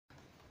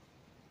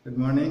Good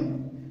morning.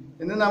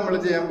 ഇന്ന് നമ്മൾ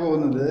ചെയ്യാൻ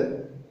പോകുന്നത്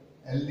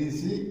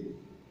LDC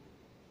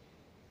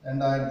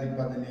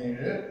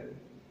 2017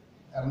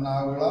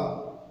 എറണാകുളം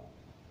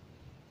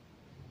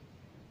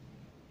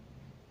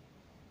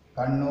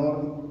കണ്ണൂർ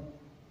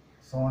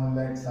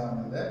സോണിലെ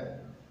എക്സാമിന്റെ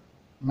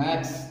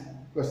മാത്സ്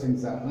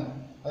ക്വസ്റ്റ്യൻസ് ആണ്.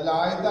 അതിൽ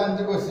ആദ്യത്തെ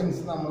 5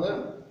 ക്വസ്റ്റ്യൻസ് നമ്മൾ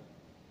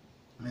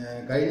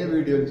കഴിഞ്ഞ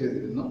വീഡിയോയിൽ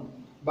ചെയ്തിരുന്നു.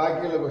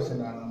 ബാക്കിയുള്ള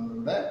ക്വസ്റ്റ്യൻ ആണ്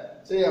നമ്മളിവിടെ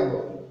ചെയ്യാൻ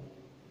പോകുന്നത്.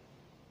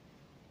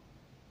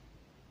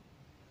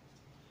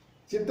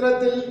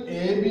 ചിത്രത്തിൽ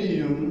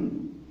എബിയും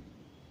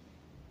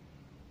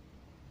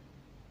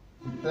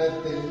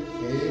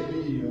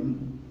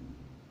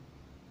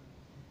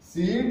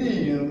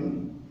സിഡിയും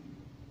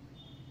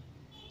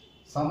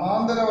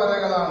സമാന്തര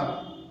വരകളാണ്.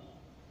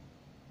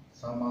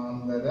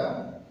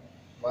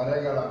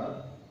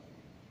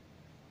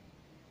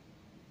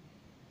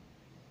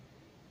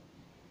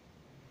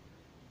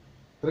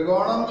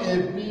 ത്രികോണം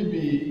APB,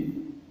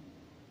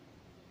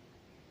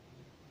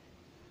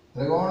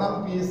 ത്രികോണം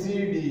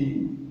PCD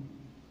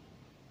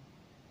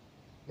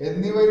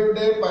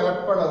എന്നിവയുടെ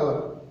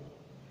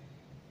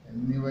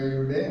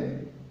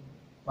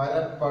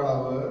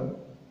പരപ്പളവ്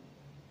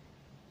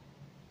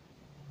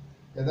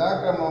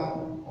യഥാക്രമം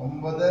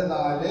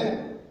 9-4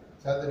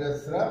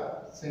 ചതുരശ്ര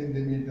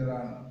സെന്റിമീറ്റർ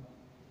ആണ്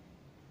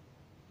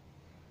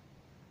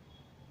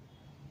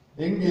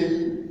എങ്കിൽ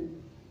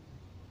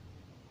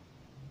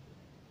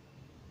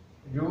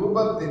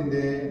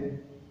രൂപത്തിന്റെ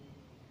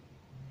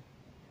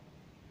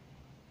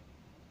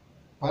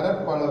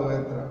പരപ്പളവ്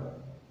എത്ര?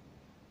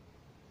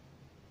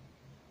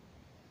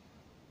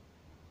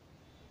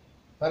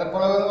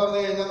 പരപ്പളവ് എന്ന് പറഞ്ഞു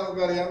കഴിഞ്ഞാൽ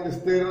നമുക്കറിയാം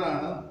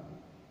വിസ്തീർണമാണ്.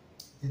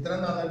 ചിത്രം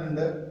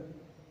തന്നിട്ടുണ്ട്.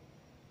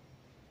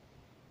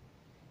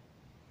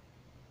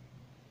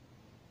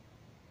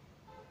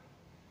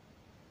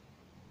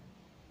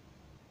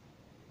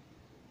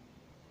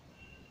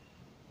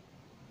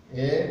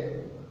 A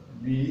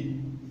B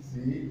C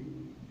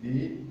D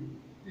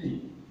P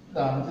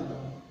ഇതാണ്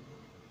ചിത്രം.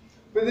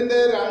 ഇപ്പൊ ഇതിന്റെ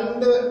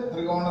 2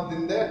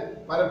 ത്രികോണത്തിന്റെ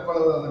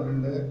പരപ്പളവ്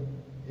തന്നിട്ടുണ്ട്.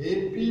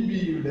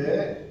 APBയുടെ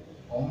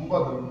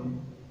 9-ഉം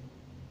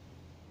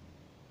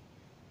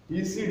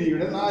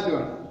PCDയുടെ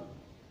 4-മാണ്.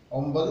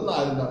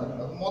 9-4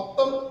 തന്നിട്ടുണ്ട്.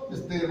 മൊത്തം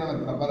വിസ്തീർണം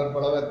എത്ര,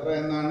 പരപ്പളവ് എത്ര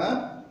എന്നാണ്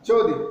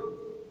ചോദ്യം.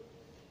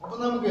 അപ്പൊ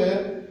നമുക്ക്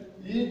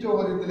ഈ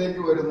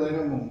ചോദ്യത്തിലേക്ക്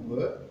വരുന്നതിന്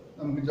മുമ്പ്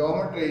നമുക്ക്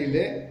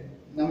ജോമെട്രിയിലെ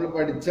നമ്മൾ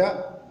പഠിച്ച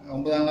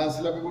 9ാം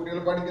ക്ലാസ്സിലൊക്കെ കുട്ടികൾ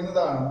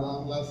പഠിക്കുന്നതാണ്.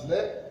 9ാം ക്ലാസ്സിലെ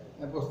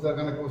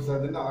കണക്ക്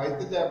പുസ്തകത്തിന്റെ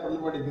ആദ്യത്തെ ചാപ്റ്ററിൽ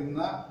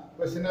പഠിക്കുന്ന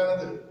ക്വസ്റ്റ്യൻ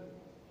ആണിത്.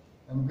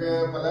 നമുക്ക്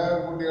പല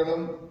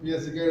കുട്ടികളും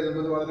PSCക്ക്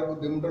എഴുതുമ്പോൾ വളരെ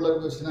ബുദ്ധിമുട്ടുള്ള ഒരു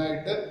ക്വസ്റ്റ്യൻ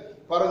ആയിട്ട്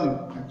പറഞ്ഞു.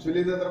 ആക്ച്വലി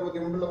ഇത് അത്ര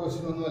ബുദ്ധിമുട്ടുള്ള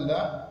ക്വസ്റ്റ്യൻ ഒന്നുമല്ല.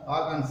 ആ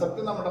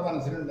കൺസെപ്റ്റ് നമ്മുടെ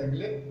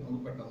മനസ്സിലുണ്ടെങ്കിൽ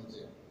നമുക്ക് പെട്ടെന്ന്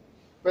ചെയ്യാം.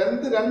 ഇപ്പൊ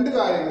 2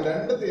 കാര്യങ്ങൾ,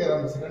 2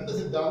 തിയറംസ്, 2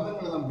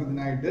 സിദ്ധാന്തങ്ങൾ നമുക്ക്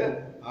ഇതിനായിട്ട്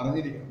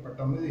അറിഞ്ഞിരിക്കണം,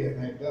 പെട്ടെന്ന്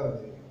ചെയ്യാനായിട്ട്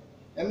അറിഞ്ഞിരിക്കണം.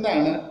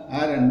 എന്താണ് ആ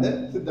 2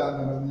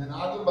 സിദ്ധാന്തങ്ങൾ? ഞാൻ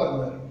ആദ്യം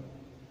പറഞ്ഞു തരാം.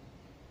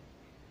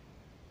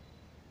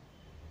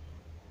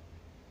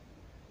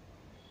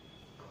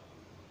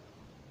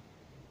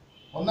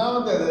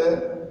 ഒന്നാമത്തേത്,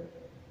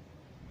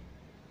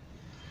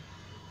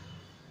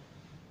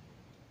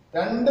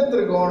 2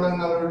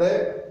 ത്രികോണങ്ങൾ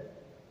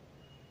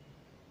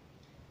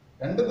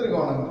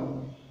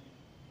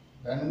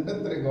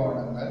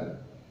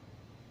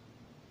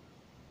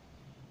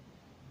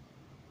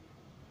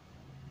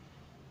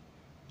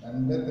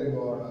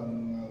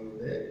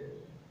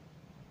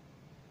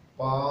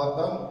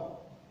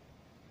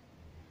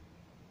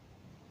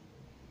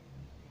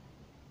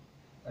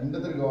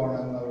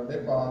ത്രികോണങ്ങളുടെ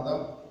പാദം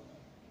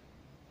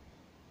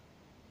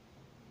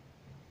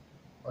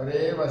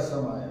ഒരേ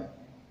വശവും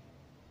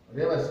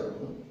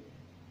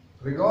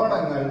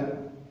ത്രികോണങ്ങൾ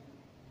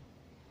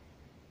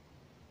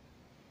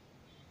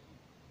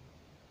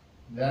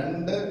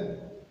 2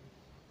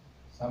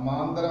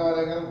 സമാന്തര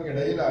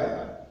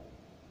വരകൾക്കിടയിലായാൽ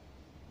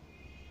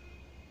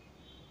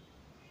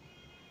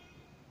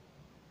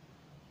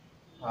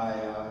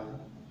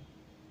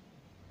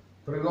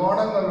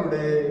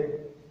ത്രികോണങ്ങളുടെ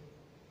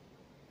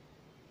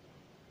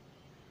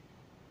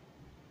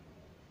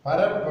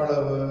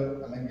പരപ്പളവ്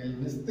അല്ലെങ്കിൽ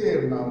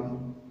വിസ്തീർണം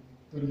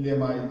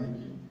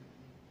തുല്യമായിരിക്കും.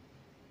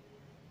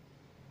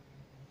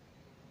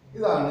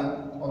 ഇതാണ്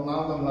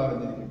ഒന്നാമത് നമ്മൾ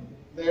അറിഞ്ഞിരിക്കുന്നത്.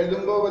 ഇത്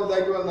എഴുതുമ്പോൾ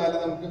വലുതാക്കി വന്നാൽ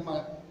നമുക്ക്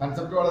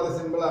കൺസെപ്റ്റ് വളരെ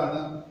സിമ്പിൾ ആണ്.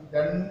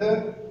 2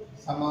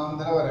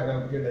 സമാന്തര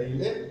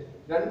വരകൾക്കിടയിൽ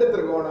 2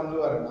 ത്രികോണങ്ങൾ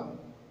വരണം.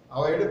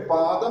 അവയുടെ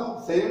പാദം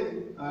സെയിം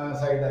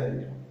സൈഡ്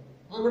ആയിരിക്കും.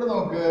 അപ്പൊ ഇവിടെ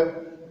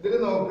ഇതിൽ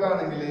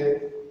നോക്കുകയാണെങ്കിൽ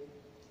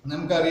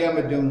നമുക്കറിയാൻ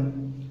പറ്റും.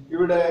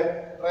 ഇവിടെ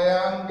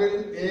ട്രയാങ്കിൾ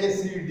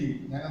ACD,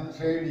 ഞാനൊന്ന്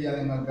ഷെയ്ഡ് ചെയ്യാൻ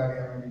നിങ്ങൾക്ക്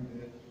അറിയാൻ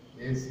വേണ്ടിയിട്ട്,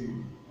 ACD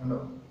കണ്ടോ.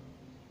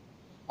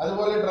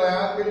 അതുപോലെ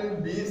ട്രയാങ്കിൾ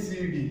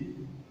BCD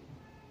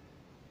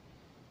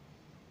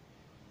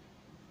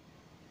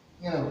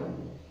ഇങ്ങനെ.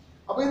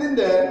 അപ്പൊ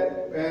ഇതിന്റെ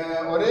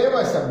ഒരേ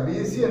വശം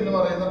BC എന്ന്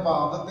പറയുന്ന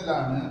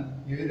പാദത്തിലാണ്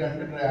ഈ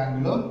 2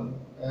 ട്രയാങ്കിളും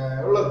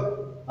ഉള്ളത്.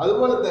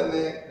 അതുപോലെ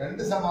തന്നെ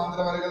 2 സമാന്തര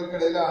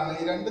വരകൾക്കിടയിലാണ്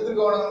ഈ 2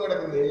 ത്രികോണങ്ങൾ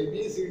കിടക്കുന്നത്.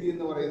 ABCD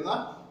എന്ന് പറയുന്ന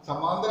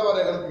സമാന്തര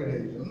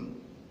വരകൾക്കിടയിലും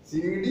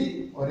CD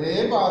ഒരേ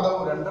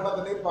പാദവും,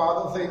 2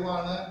 പാദം സെയിം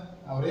ആണ്,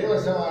 ഒരേ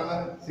വശമാണ്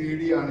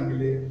CD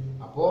ആണെങ്കിൽ,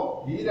 അപ്പോ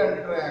ഈ 2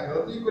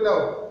 ട്രയാങ്കിളും ഈക്വൽ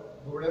ആവും.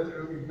 ഇവിടെ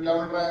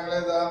ഇക്വിലാറ്ററൽ ട്രയാങ്കിൾ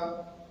ഏതാ?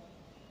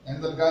 ഞാൻ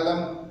തൽക്കാലം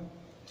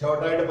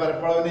ഷോർട്ടായിട്ട്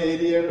പരപ്പളവിന്റെ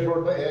ഏരിയയുടെ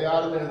ഷോർട്ട്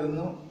AR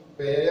എഴുതുന്നു.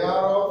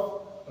 AR of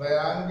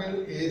triangle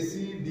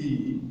ACD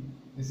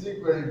is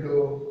equal to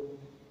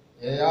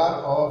AR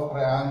of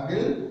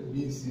triangle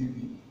BCD.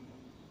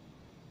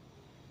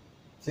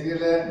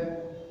 ശരിയല്ലേ?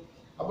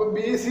 അപ്പൊ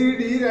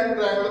BCD രണ്ട്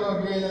ട്രയാങ്കിൾ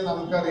നോക്കി കഴിഞ്ഞാൽ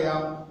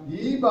നമുക്കറിയാം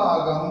ഈ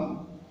ഭാഗം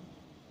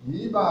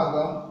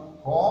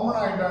കോമൺ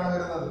ആയിട്ടാണ്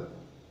വരുന്നത്.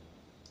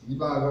 ഈ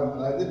ഭാഗം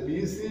അതായത്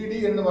BCD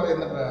എന്ന്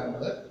പറയുന്ന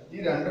ട്രയാങ്കിൾ ഈ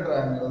രണ്ട്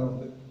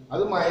ട്രയാങ്കിളുകളുണ്ട്.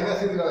 അത് മൈനസ്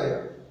ചെയ്ത്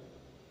കളയാം.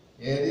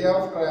 Area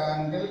of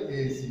triangle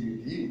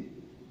ACD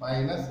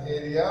minus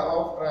area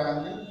of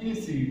triangle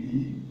BCD.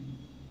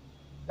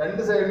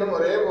 രണ്ട് സൈഡിലും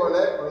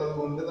ഒരേപോലെ ഉള്ളത്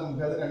കൊണ്ട്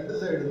നമുക്ക് അത് രണ്ട്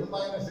സൈഡിലും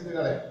മൈനസ് ചെയ്ത്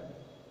കളയാം.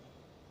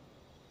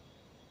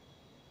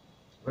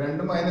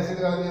 രണ്ട് മൈനസ്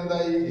ചെയ്ത് കളഞ്ഞ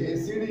എന്തായി?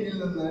 ACDയിൽ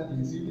നിന്ന്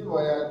BCD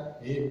പോയാൽ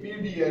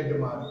APD ആയിട്ട്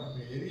മാറി.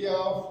 Area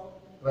of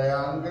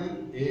triangle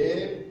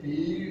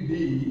APD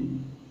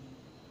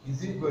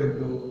is equal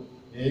to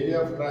area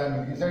of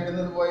triangle. ഈ സൈഡിൽ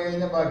നിന്ന് പോയി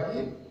കഴിഞ്ഞാൽ ബാക്കി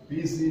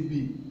PCB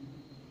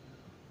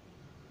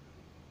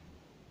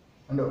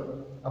ഉണ്ടോ?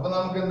 അപ്പൊ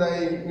നമുക്ക്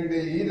എന്തായി?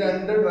 ഈ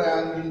രണ്ട്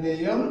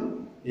ട്രയാങ്കിളിന്റെയും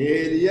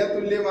ഏരിയ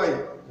തുല്യമായ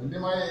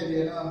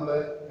ഏരിയനെ നമ്മള്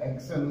X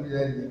എന്ന്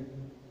വിചാരിക്കാം.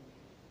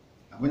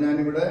 അപ്പൊ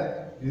ഞാനിവിടെ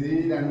ഈ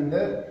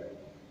രണ്ട്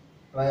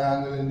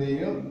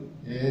ട്രയാങ്കിളിന്റെയും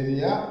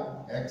ഏരിയ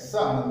X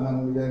ആണെന്ന്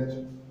നമ്മൾ വിചാരിച്ചു.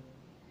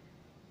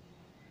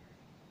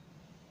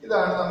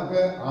 ഇതാണ്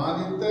നമുക്ക്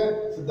ആദ്യത്തെ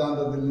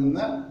സിദ്ധാന്തത്തിൽ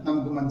നിന്ന്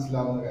നമുക്ക്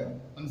മനസ്സിലാവുന്ന കാര്യം.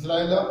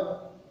 മനസ്സിലായല്ലോ?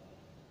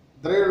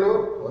 ഇത്രയേ ഉള്ളൂ.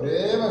 ഒരേ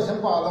വശം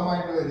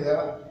പാദമായിട്ട് വരിക.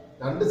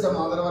 രണ്ട്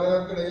സമാന്തര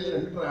വരകൾക്കിടയിൽ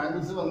രണ്ട്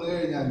ട്രയാങ്കിൾസ് വന്നു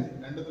കഴിഞ്ഞാൽ,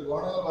 രണ്ട്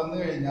ത്രികോണങ്ങൾ വന്നു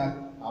കഴിഞ്ഞാൽ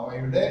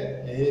അവയുടെ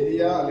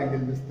ഏരിയ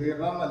അല്ലെങ്കിൽ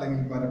വിസ്തീർണം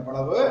അല്ലെങ്കിൽ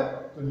പരപ്പളവ്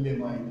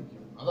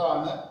തുല്യമായിരിക്കും.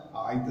 അതാണ്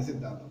ആദ്യത്തെ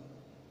സിദ്ധാന്തം.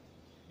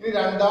 ഇനി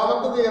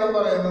രണ്ടാമത്തെ തിയറം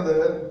പറയുന്നത്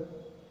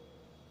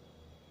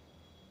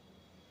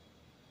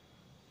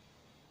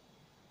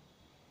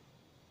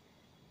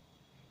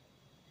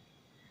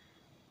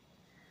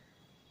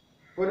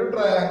ഒരു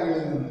ട്രയാങ്കിളിൽ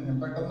നിന്ന്, ഞാൻ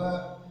പെട്ടെന്ന്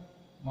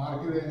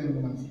മാർക്ക് ചെയ്ത് കഴിഞ്ഞാൽ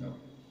നിങ്ങൾക്ക് മനസ്സിലാവും.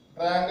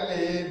 ട്രയാങ്കിൾ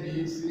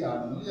ABC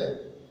ആണെന്ന്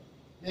വിചാരിക്കും.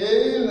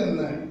 എയിൽ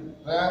നിന്ന്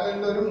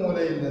ട്രയാങ്കിളിന്റെ ഒരു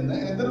മൂലയിൽ നിന്ന്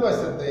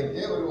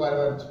എതിർവശത്തേക്ക് ഒരു വര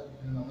വരച്ചു.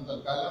 നമ്മൾ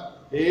തൽക്കാലം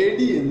AD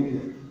എന്ന്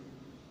വിചാരിക്കും.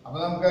 അപ്പൊ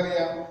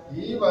നമുക്കറിയാം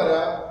ഈ വര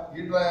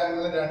ഈ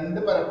ട്രയാങ്കിളിനെ രണ്ട്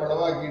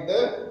പരപ്പളവാക്കിയിട്ട്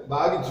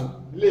ഭാഗിച്ചു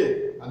ഇല്ലേ?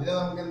 അതിനെ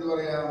നമുക്ക് എന്ത്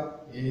പറയാം?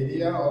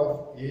 Area of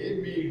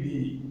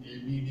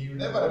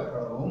ABDയുടെ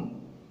പരപ്പളവും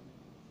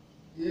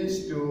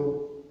is to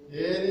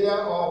area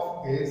of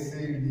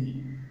ACD.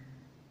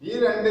 ഈ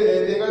രണ്ട്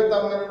ഏരിയകൾ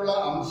തമ്മിലുള്ള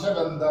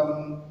അംശബന്ധം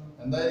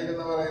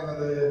എന്തായിരിക്കും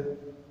പറയുന്നത്?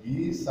 ഈ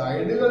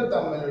സൈഡുകൾ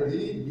തമ്മിലുള്ള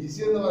ഈ BC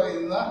എന്ന്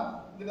പറയുന്ന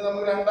ഇതിനെ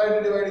നമുക്ക് രണ്ടായിട്ട്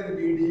ഡിവൈഡ് ചെയ്ത്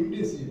BDയും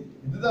BCയും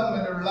ഇത്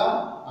തമ്മിലുള്ള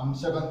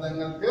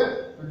അംശബന്ധങ്ങൾക്ക്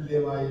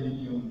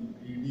തുല്യമായിരിക്കും.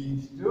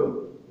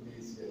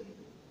 BD/BC.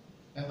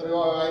 എത്രയോ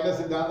അതിന്റെ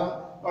സിദ്ധാന്തം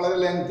വളരെ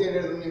ലെങ്തി ആയിട്ട്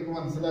എഴുതുമ്പോൾ നിങ്ങൾക്ക്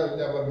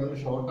മനസ്സിലാവില്ല. പറഞ്ഞൊരു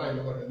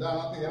ഷോർട്ടായിട്ട് പറഞ്ഞു.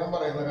 ഇതാണ് തീരം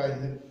പറയുന്ന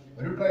കാര്യം.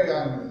 ഒരു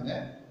ട്രയാങ്കിളിനെ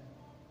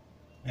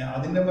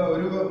അതിന്റെ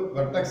ഒരു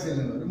വെർട്ടക്സിൽ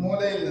നിന്ന്, ഒരു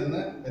മൂലയിൽ നിന്ന്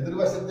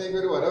എതിർവശത്തേക്ക്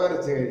ഒരു വര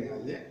വരച്ചു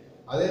കഴിഞ്ഞാല്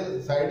അത്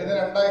സൈഡിനെ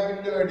രണ്ടായിട്ട്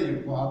ഡിവൈഡ് ചെയ്യും.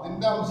 അപ്പൊ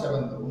അതിന്റെ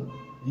അംശബന്ധവും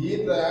ഈ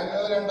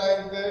ട്രയാങ്കിൾ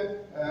രണ്ടായിട്ട്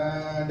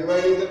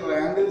ഡിവൈഡ് ചെയ്ത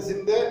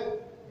ട്രയാങ്കിൾസിന്റെ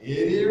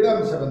ഏരിയയുടെ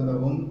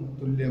അംശബന്ധവും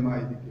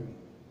തുല്യമായിരിക്കും.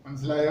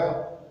 മനസ്സിലായോ?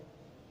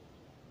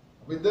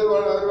 അപ്പൊ ഇത്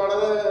വളരെ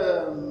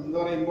എന്താ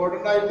പറയുക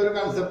ഇമ്പോർട്ടന്റ് ആയിട്ടൊരു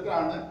കൺസെപ്റ്റ്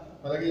ആണ്.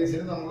 പല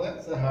കേസിലും നമ്മളെ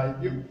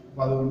സഹായിക്കും.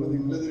 അപ്പൊ അതുകൊണ്ട്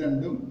നിങ്ങൾ ഇത്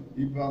രണ്ടും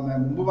ഈ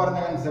മുമ്പ് പറഞ്ഞ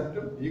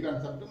കൺസെപ്റ്റും ഈ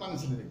കൺസെപ്റ്റും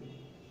മനസ്സിലാക്കി.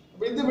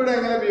 അപ്പൊ ഇതിവിടെ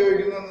എങ്ങനെ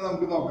ഉപയോഗിക്കുന്നു എന്ന്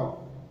നമുക്ക് നോക്കാം.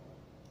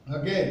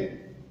 ഓക്കെ.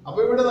 അപ്പൊ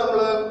ഇവിടെ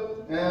നമ്മള്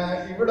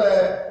ഇവിടെ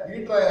ഈ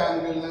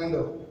ട്രയാങ്കിളിന്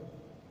കണ്ടോ,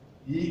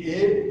 ഈ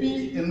AP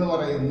എന്ന്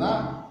പറയുന്ന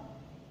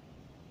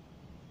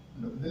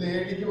ഇതിൽ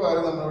ADക്ക്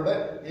പകരം നമ്മളിവിടെ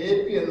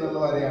AP എന്നുള്ള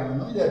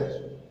വരയാണെന്ന് വിചാരിച്ചു.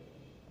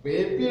 അപ്പൊ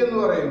AP എന്ന്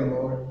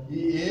പറയുമ്പോൾ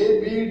ഈ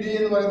ABD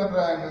എന്ന് പറയുന്ന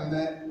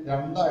ട്രയാങ്കിളിനെ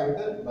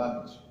രണ്ടായിട്ട്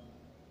ഭാഗിച്ചു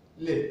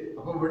ഇല്ലേ?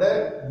 അപ്പൊ ഇവിടെ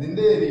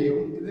ഇതിന്റെ ഏരിയയും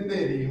ഇതിന്റെ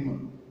ഏരിയയും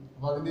വന്നു.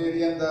 അപ്പൊ അതിന്റെ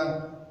ഏരിയ എന്താ?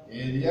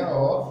 Area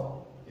of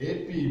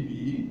APB.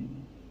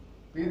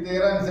 ഈ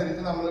തീരം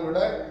അനുസരിച്ച്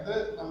നമ്മളിവിടെ ഇത്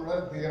നമ്മുടെ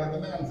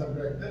തീരത്തിന്റെ കൺസെപ്റ്റ്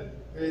ആയിട്ട്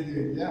എഴുതി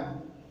വയ്ക്കുക.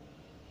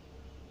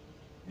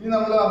 ഇനി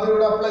നമ്മൾ അത്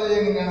ഇവിടെ അപ്ലൈ ചെയ്യുക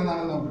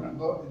എങ്ങനെയാണെന്നാണ് നോക്കുന്നത്.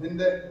 അപ്പൊ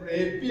ഇതിന്റെ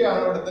AP ആണ്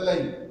ഇവിടുത്തെ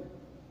ലൈൻ.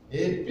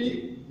 AP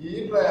ഈ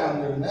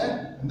ട്രയാങ്കിളിനെ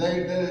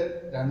എന്തായിട്ട്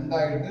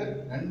രണ്ടായിട്ട്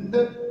രണ്ട്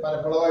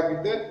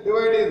പരപ്പളവാക്കിയിട്ട്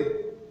ഡിവൈഡ് ചെയ്തു.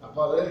 അപ്പൊ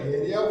അത്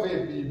area of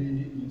APB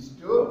is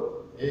to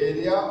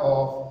area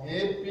of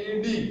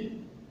APD.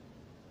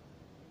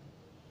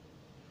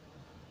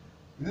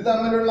 ഇത്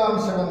തമ്മിലുള്ള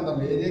അംശബന്ധം,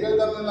 ഏരിയകൾ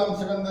തമ്മിലുള്ള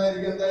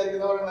അംശബന്ധമായിരിക്കും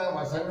എന്തായിരിക്കും പറയുന്നത്?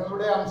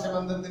 വശങ്ങളുടെ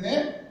അംശബന്ധത്തിന്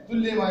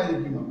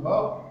തുല്യമായിരിക്കും. അപ്പോ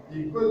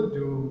ഈക്വൽ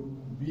ടു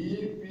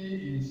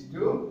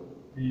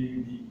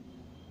BP/PD.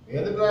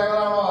 ഏത് ട്രയാങ്കിൾ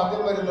ആണോ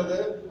ആദ്യം വരുന്നത്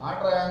ആ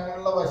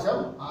ട്രയാങ്കിളിലുള്ള വശം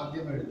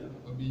ആദ്യം എഴുതാം.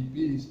 അപ്പൊ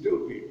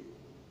BP/PD.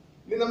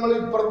 ഇനി നമ്മൾ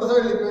ഇപ്പുറത്തെ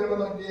സൈഡിലേക്ക് വരുമ്പോൾ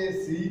നോക്കിയേ,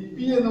 CP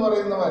എന്ന്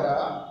പറയുന്ന വര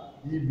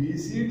ഈ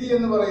BCD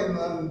എന്ന്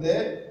പറയുന്നതിന്റെ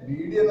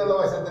BD എന്നുള്ള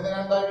വശത്തിന്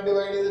രണ്ടായിട്ട്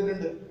ഡിവൈഡ്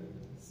ചെയ്തിട്ടുണ്ട്.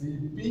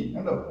 CP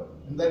കണ്ടോ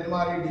എന്തായിട്ട്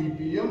മാറി?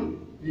 DPയും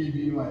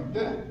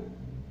PBയുമായിട്ട്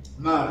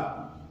മാറി.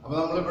 അപ്പൊ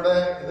നമ്മളിവിടെ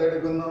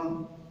ഇതെടുക്കുന്നു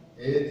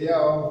ഏരിയ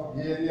ഓഫ്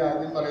ഏരിയ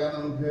ആദ്യം പറയാം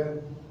നമുക്ക്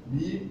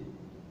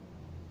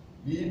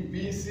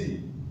BPC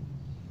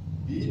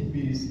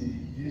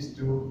ഈസ്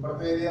ടു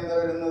ഇപ്പുറത്തെ ഏരിയ എന്താ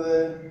വരുന്നത്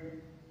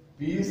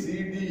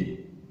PCD.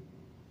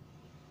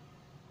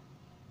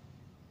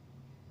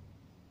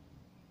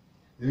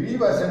 ഈ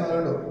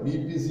വശങ്ങളുണ്ടോ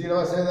BPCയുടെ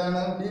വശം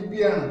ഏതാണ് BP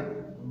ആണ്.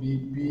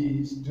 BP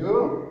is to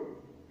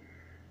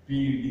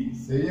PD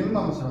same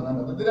അംശമാണ്.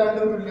 അപ്പൊ ഇത്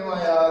രണ്ടും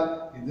തുല്യമായാൽ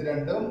ഇത്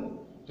രണ്ടും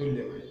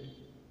തുല്യമായി.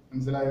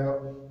 മനസ്സിലായോ?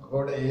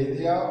 അപ്പോൾ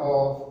area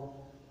of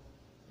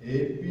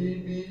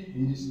APB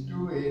is to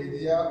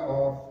area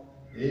of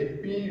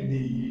APD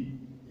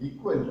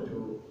equal to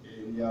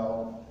area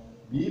of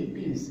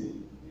BPC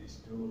is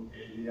to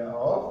area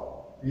of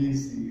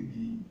PCD.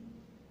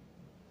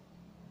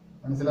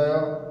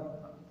 മനസ്സിലായോ?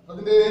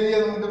 അതിന്റെ ഏരിയ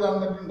നമുക്ക്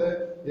തന്നിട്ടുണ്ട്.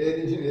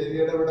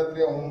 ഏരിയയുടെ ഇവിടെ എത്ര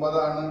 9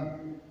 ആണ്.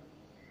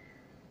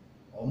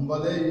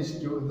 9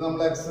 ഈസ്റ്റു ഇത്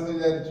നമ്മൾ x എന്ന്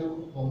വിചാരിച്ചു.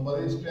 9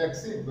 ഈസ്റ്റു x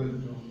ഈക്വൽ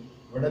ടു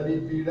ഇവിടെ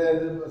BPയുടെ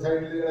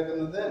സൈഡിൽ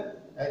കിടക്കുന്നത്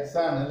x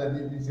ആണ് അല്ലെ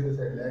BPCയുടെ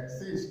സൈഡിൽ x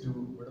ഈസ്റ്റു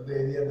ഇവിടുത്തെ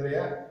ഏരിയ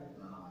എത്രയാ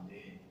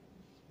 4.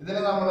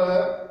 ഇതിനെ നമ്മള്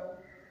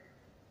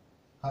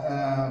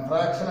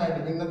ഫ്രാക്ഷൻ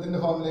ആയിട്ട് ഭിന്നത്തിന്റെ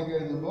ഫോമിലേക്ക്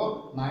എഴുതുമ്പോൾ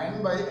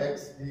 9/x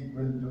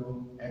ഈക്വൽ ടു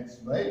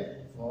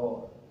x/4.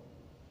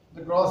 ഇത്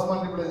ക്രോസ്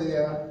മൾട്ടിപ്ലൈ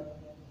ചെയ്യുക.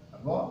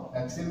 അപ്പോ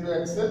x ×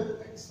 x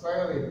x²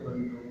 equal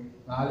to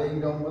 4 ×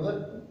 9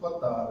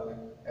 36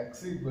 x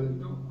equal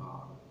to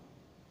 6.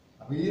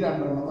 അപ്പൊ ഈ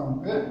രണ്ടെണ്ണം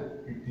നമുക്ക്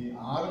കിട്ടി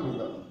 6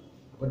 വീതം.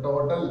 അപ്പൊ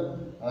ടോട്ടൽ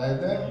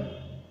അതായത്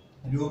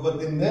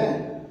രൂപത്തിന്റെ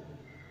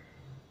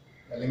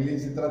അല്ലെങ്കിൽ ഈ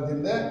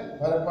ചിത്രത്തിന്റെ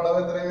പരപ്പളവ്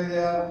എത്ര വരിക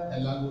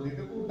എല്ലാം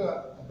കൂടിയിട്ട് കൂട്ടുക.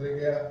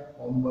 എത്രയൊക്കെയാ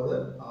 9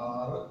 6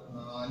 4 6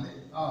 9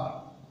 6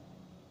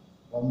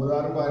 15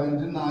 4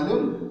 19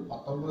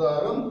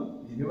 6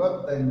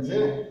 25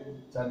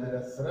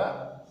 ചതുരശ്ര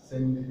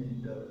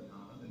സെന്റിമീറ്റർ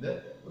എന്നാണ് ഇതിന്റെ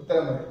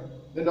ഉത്തരം പറയുന്നത്.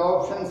 ഇതിന്റെ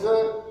ഓപ്ഷൻസ്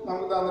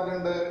നമുക്ക്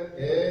തന്നിട്ടുണ്ട്.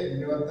 A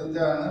 25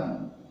 ആണ്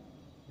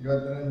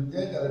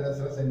 25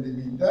 ചതുരശ്ര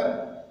സെന്റിമീറ്റർ.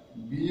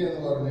 B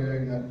എന്ന് പറഞ്ഞു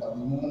കഴിഞ്ഞാൽ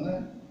 13.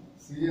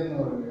 C എന്ന്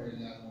പറഞ്ഞു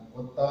കഴിഞ്ഞാൽ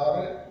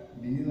 36.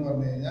 D എന്ന്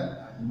പറഞ്ഞു കഴിഞ്ഞാൽ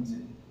 5.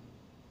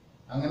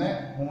 അങ്ങനെ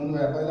 3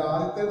 പേര്. അപ്പൊ ഇതിൽ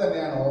ആദ്യത്തെ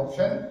തന്നെയാണ്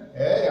ഓപ്ഷൻ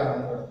A ആണ്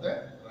ഇവിടുത്തെ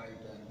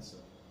റൈറ്റ്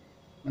ആൻസർ.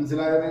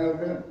 മനസ്സിലായോ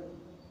നിങ്ങൾക്ക്?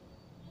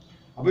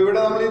 അപ്പൊ ഇവിടെ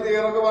നമ്മൾ ഈ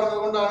തിയറം ഒക്കെ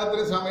പറഞ്ഞതുകൊണ്ടാണ്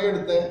ഇത്രയും സമയം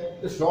എടുത്ത്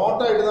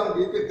ഷോർട്ട് ആയിട്ട് നമുക്ക്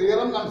ഈ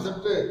തിയറം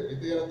കൺസെപ്റ്റ് ഈ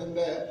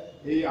തിയറത്തിന്റെ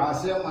ഈ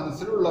ആശയം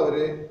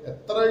മനസ്സിലുള്ളവര്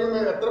എത്ര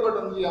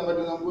പെട്ടെന്ന് ചെയ്യാൻ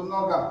പറ്റും നമുക്കൊന്ന്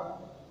നോക്കാം.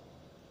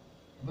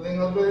 അപ്പൊ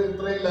നിങ്ങൾക്ക്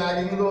ഇത്രയും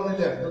ലാഗിങ്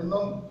തോന്നില്ല.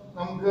 ഇതൊന്നും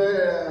നമുക്ക്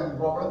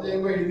പ്രോബ്ലം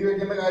ചെയ്യുമ്പോൾ എഴുതി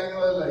വെക്കേണ്ട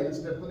കാര്യങ്ങളല്ല. ഈ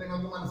സ്റ്റെപ്പ്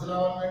നിങ്ങൾക്ക്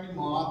മനസ്സിലാവാൻ വേണ്ടി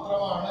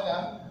മാത്രമാണ്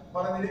ഞാൻ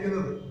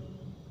പറഞ്ഞിരിക്കുന്നത്.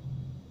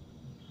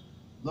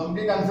 നമുക്ക്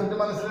ഈ കൺസെപ്റ്റ്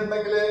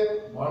മനസ്സിലുണ്ടെങ്കിൽ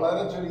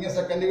വളരെ ചുരുങ്ങിയ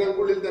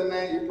സെക്കൻഡുകൾക്കുള്ളിൽ തന്നെ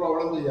ഈ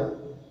പ്രോബ്ലം ചെയ്യാം.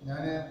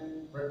 ഞാൻ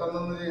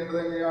പെട്ടെന്നൊന്ന് ചെയ്യേണ്ടത്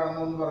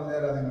എങ്ങനെയാണെന്നൊന്ന്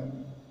പറഞ്ഞുതരാം നിങ്ങൾക്ക്.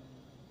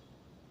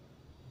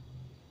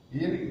 ഈ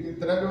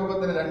ഇത്തരം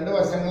രൂപത്തിന് രണ്ട്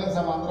വശങ്ങളും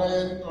സമാന്തരമായ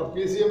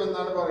ട്രപ്പീസിയം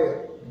എന്നാണ് പറയുക.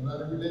 നിങ്ങൾ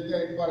അറിവിലേക്ക്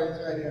ആയിട്ട് പറയുന്ന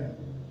കാര്യമാണ്.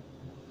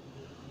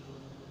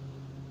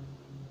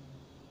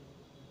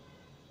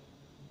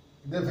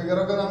 ഇത്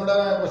ഫിഗറൊക്കെ നമ്മുടെ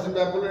ക്വസ്റ്റ്യൻ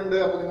പേപ്പറിലുണ്ട്.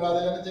 അപ്പൊ നിങ്ങൾ അത്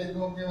തന്നെ ചെയ്ത്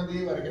നോക്കിയാൽ മതി.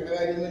 വരയ്ക്കേണ്ട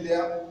കാര്യമൊന്നുമില്ല.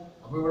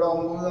 അപ്പൊ ഇവിടെ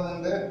 9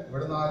 തന്നിട്ടുണ്ട്,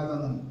 ഇവിടെ 4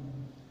 തന്നിട്ടുണ്ട്.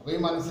 അപ്പൊ ഈ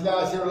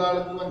മനസ്സിലാശയമുള്ള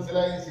ആൾക്ക്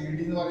മനസ്സിലായി CD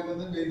എന്ന്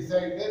പറയുന്നത് ബേസ്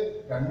ആയിട്ട്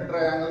 2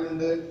 ട്രയാങ്കിൾ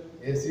ഉണ്ട്,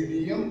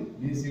 ACDയും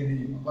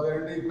BCDയും. അപ്പൊ അത്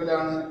 2 ഈക്വൽ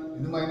ആണ്.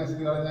 ഇത് മൈനസ്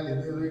കളഞ്ഞാൽ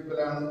ഇത് ഈക്വൽ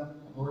ആണ്.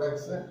 അപ്പൊ ഇവിടെ X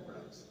ഇവിടെ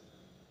X.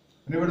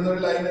 പിന്നെ ഇവിടുന്ന്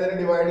ഒരു ലൈൻ ഇതിനെ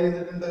ഡിവൈഡ്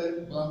ചെയ്തിട്ടുണ്ട്.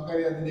 അപ്പൊ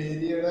നമുക്കറിയാം അതിന്റെ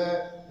ഏരിയയുടെ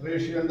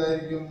റേഷ്യോ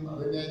എന്തായിരിക്കും?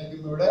 അത് തന്നെയായിരിക്കും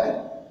ഇവിടെ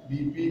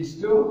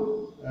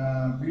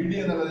BP/PD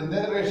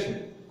എന്നുള്ളതിന്റെ റേഷ്യോ.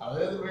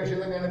 അതേ റേഷ്യോ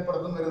തന്നെയാണ്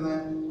ഇപ്പുറത്തും വരുന്നത്.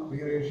 അപ്പൊ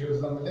ഈ റേഷ്യോസ്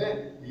തമ്മിൽ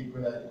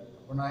ഈക്വൽ ആയിരിക്കും.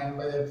 അപ്പൊ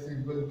 9/x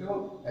equal to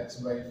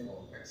x/4.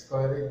 x²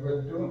 equal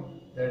to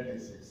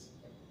 36.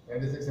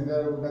 36ന്റെ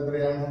root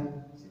എത്രയാണ്?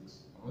 6.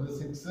 അപ്പൊ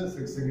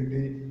 6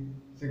 കിട്ടി.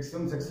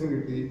 6ഉം 6ഉം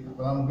കിട്ടി.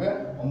 അപ്പൊ നമുക്ക്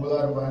 9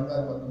 6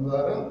 15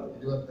 19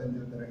 25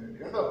 ഉത്തരം കിട്ടി.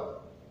 കണ്ടോ?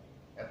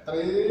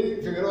 എത്രയും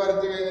ഫിഗർ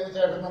വരച്ചു കഴിഞ്ഞതിന്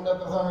ശേഷം നമ്മൾ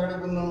എത്ര സമയം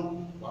എടുക്കുന്നു?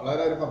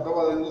 വളരെ ഒരു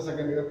 10-15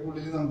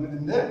 സെക്കൻഡുകൾക്കുള്ളിൽ നമുക്ക്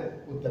ഇതിന്റെ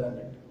ഉത്തരം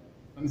കിട്ടും.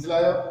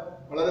 മനസ്സിലായോ?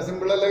 വളരെ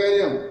സിമ്പിൾ അല്ല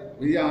കാര്യം.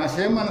 ഈ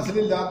ആശയം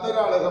മനസ്സിലില്ലാത്ത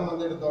ഒരാളെ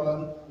സംബന്ധിച്ചിടത്തോളം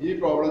ഈ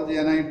പ്രോബ്ലം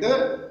ചെയ്യാനായിട്ട്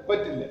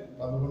പറ്റില്ല.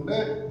 അപ്പൊ അതുകൊണ്ട്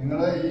നിങ്ങൾ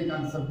ഈ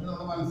കൺസെപ്റ്റ്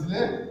നമ്മുടെ മനസ്സിൽ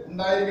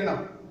ഉണ്ടായിരിക്കണം.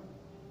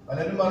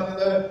 പലരും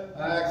പറഞ്ഞത്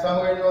എക്സാം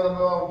കഴിഞ്ഞ്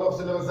വന്നപ്പോൾ ഔട്ട് ഓഫ്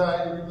സിലബസ്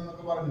ആയിരിക്കും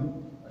എന്നൊക്കെ പറഞ്ഞു.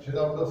 പക്ഷെ ഇത്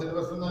ഔട്ട് ഓഫ്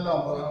സിലബസ് ഒന്നല്ല.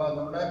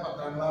 നമ്മുടെ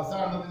 10ാം ക്ലാസ്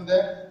ആണ് ഇതിന്റെ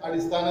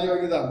അടിസ്ഥാന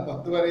യോഗ്യത.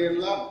 10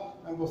 വരെയുള്ള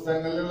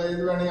പുസ്തകങ്ങളിലുള്ള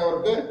ഇത് വേണമെങ്കിൽ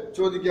അവർക്ക്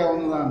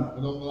ചോദിക്കാവുന്നതാണ്.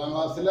 ഇത് 9ാം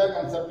ക്ലാസ്സിലെ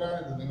കൺസെപ്റ്റാണ്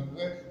ഇത്.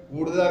 നിങ്ങൾക്ക്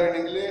കൂടുതൽ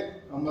അറിയണമെങ്കിൽ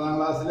 9ാം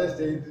ക്ലാസ്സിലെ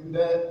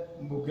സ്റ്റേറ്റിന്റെ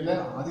ബുക്കിലെ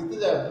ആദ്യത്തെ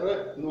ചാപ്റ്റർ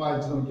ഒന്ന്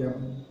വായിച്ചു നോക്കിയാൽ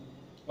മതി.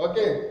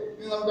 ഓക്കെ,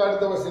 ഇനി നമുക്ക്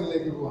അടുത്ത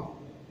ക്വസ്റ്റ്യനിലേക്ക് പോവാം.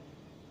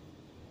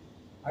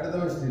 അടുത്ത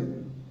ക്വസ്റ്റ്യൻ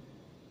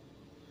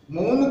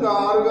 3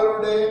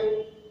 കാറുകളുടെ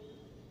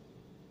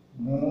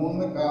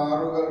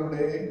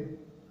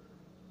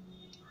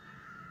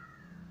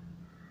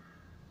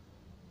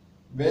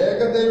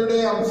വേഗതയുടെ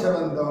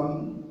അംശബന്ധം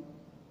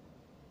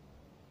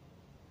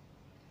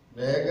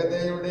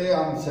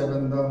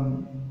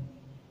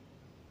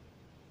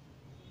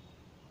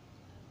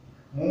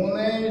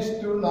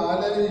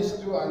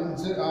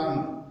 3:4:5 ആണ്.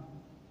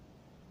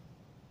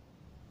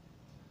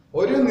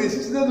 ഒരു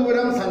നിശ്ചിത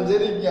ദൂരം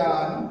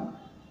സഞ്ചരിക്കാൻ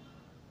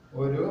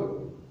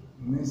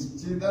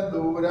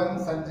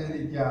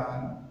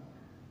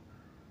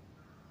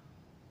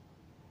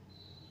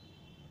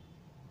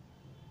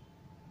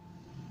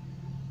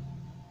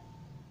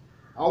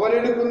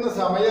അവരെടുക്കുന്ന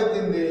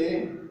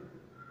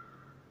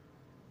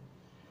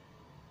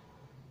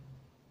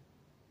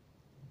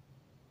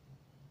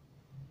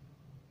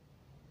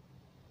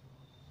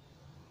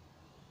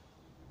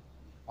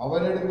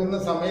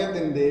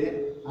സമയത്തിന്റെ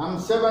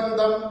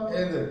അംശബന്ധം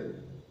ഏത്?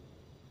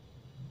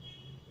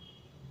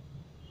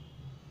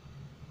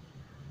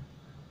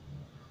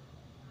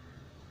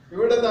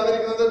 ഇവിടെ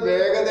തന്നിരിക്കുന്നത്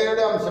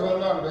വേഗതയുടെ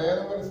അംശബന്ധമാണ്.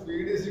 വേഗം ഒരു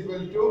speed is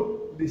equal to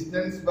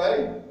distance by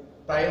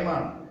time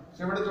ആണ്.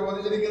 പക്ഷെ ഇവിടെ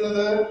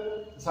ചോദിച്ചിരിക്കുന്നത്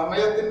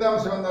സമയത്തിന്റെ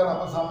അംശബന്ധമാണ്.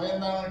 അപ്പൊ സമയം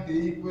എന്താണ്? T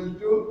equal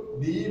to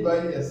D by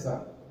S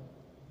ആണ്.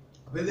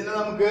 അപ്പൊ ഇതിനെ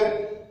നമുക്ക്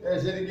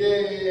ശരിക്ക്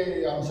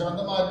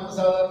അംശബന്ധം മാറ്റുമ്പോൾ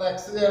സാധാരണ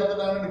എക്സ്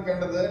ചേർത്തിട്ടാണ്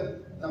എടുക്കേണ്ടത്.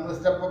 നമ്മൾ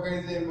സ്റ്റെപ്പ് ഒക്കെ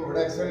ചെയ്യുമ്പോൾ ഇവിടെ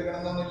എക്സ്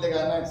എടുക്കണമെന്നൊന്നുമില്ല,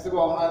 കാരണം എക്സ്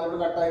കോമൺ ആയതുകൊണ്ട്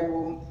കട്ടായി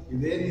പോകും.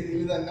 ഇതേ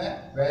രീതിയിൽ തന്നെ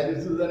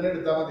വാല്യൂസ് തന്നെ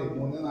എടുത്താൽ മതി.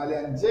 3, 4,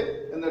 5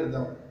 എന്ന്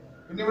എടുത്താൽ മതി.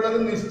 പിന്നെ ഇവിടെ ഒരു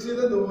നിശ്ചിത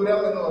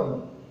ദൂരം എന്ന് പറഞ്ഞു.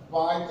 അപ്പൊ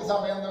ആദ്യത്തെ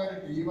സമയം എന്താ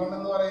പറയുക? T1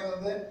 എന്ന്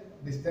പറയുന്നത്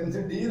ഡിസ്റ്റൻസ്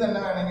ഡി തന്നെ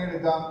വേണമെങ്കിൽ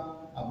എടുക്കാം.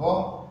 അപ്പോ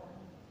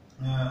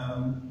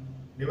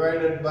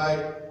ഡിവൈഡഡ് ബൈ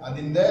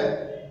അതിന്റെ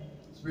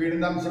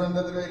സ്പീഡിന്റെ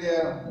അംശബന്ധത്തിൽ വരിക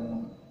 3.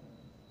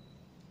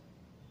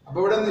 അപ്പൊ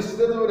ഇവിടെ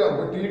നിശ്ചിത ദൂരം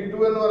T2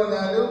 എന്ന്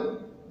പറഞ്ഞാലും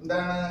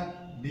എന്താണ്?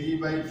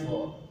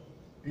 D/4.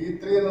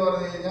 T3 എന്ന്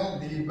പറഞ്ഞു കഴിഞ്ഞാൽ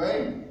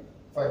D/5.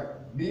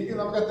 ഡിക്ക്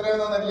നമുക്ക്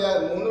എത്രയാണെന്ന് തന്നില്ല.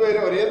 3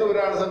 പേരും ഒരേ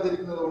ദൂരമാണ്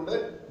സഞ്ചരിക്കുന്നത് കൊണ്ട്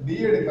ഡി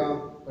എടുക്കാം.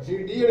 പക്ഷെ ഈ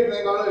ഡി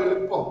എടുക്കുന്നതിനേക്കാളും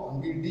എളുപ്പം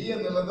നമുക്ക് ഈ ഡി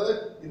എന്നുള്ളത്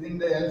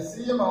ഇതിന്റെ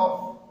LCM ഓഫ്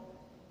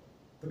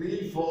 3,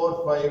 4,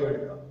 5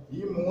 എടുക്കാം. ഈ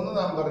 3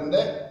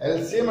 നമ്പറിന്റെ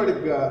LCM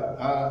എടുക്കുക.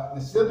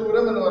 നിശ്ചിത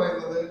ദൂരം എന്ന്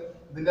പറയുന്നത്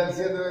ഇതിന്റെ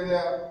LCM 3 ×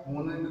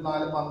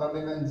 4 12 ×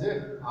 5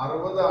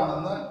 60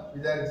 ആണെന്ന്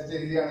വിചാരിച്ച്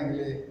ചെയ്യുകയാണെങ്കിൽ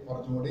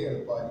കുറച്ചും കൂടി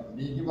എളുപ്പമായിരിക്കും.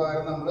 ഡിക്ക്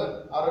പകരം നമ്മൾ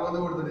 60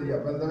 കൊടുത്തിരിക്കുക.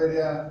 അപ്പൊ എന്താ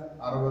വരിക?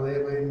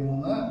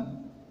 60/3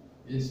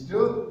 ഇസ്റ്റു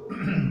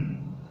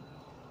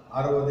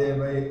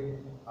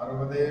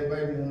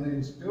 60/3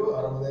 ഇസ്റ്റു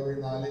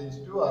 60/4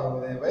 ഇസ്റ്റു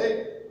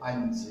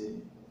 60/5.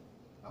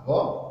 അപ്പോ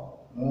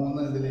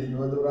 3 ഇതിൽ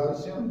 20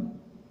 പ്രാവശ്യം,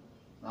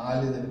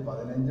 4 ഇതിൽ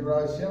 15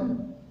 പ്രാവശ്യം,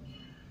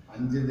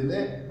 5 ഇതില്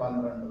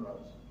 12 പ്രാവശ്യം.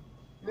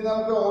 ഇനി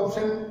നമുക്ക്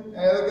ഓപ്ഷൻ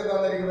ഏതൊക്കെ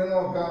തന്നിരിക്കുന്നത്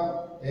നോക്കാം.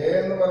 എ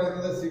എന്ന്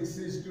പറയുന്നത്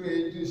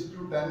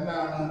 6:8:10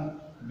 ആണ്.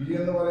 ബി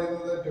എന്ന്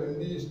പറയുന്നത്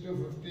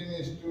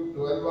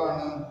 20:15:12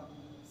 ആണ്.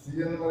 സി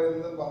എന്ന്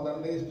പറയുന്നത്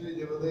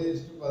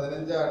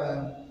 12:20:15 ആണ്.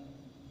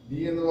 ഡി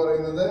എന്ന്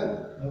പറയുന്നത്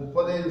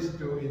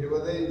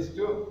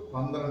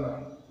 30:20:12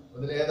 ആണ്.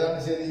 അതിൽ ഏതാണ്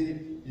ശരി?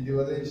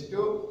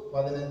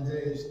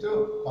 20:15:12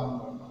 ആണ്.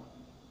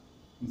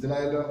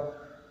 മനസ്സിലായല്ലോ?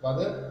 അപ്പൊ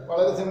അത്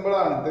വളരെ സിമ്പിൾ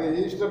ആണ്.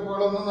 ഈ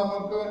സ്റ്റെപ്പുകളൊന്നും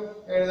നമുക്ക്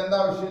എഴുതേണ്ട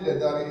ആവശ്യമില്ല.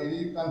 ഈ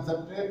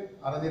കൺസെപ്റ്റ്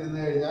അറിഞ്ഞിരുന്നു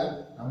കഴിഞ്ഞാൽ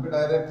നമുക്ക്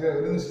ഡയറക്റ്റ്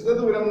ഒരു നിശ്ചിത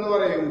ദൂരം എന്ന്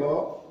പറയുമ്പോൾ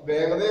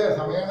വേഗത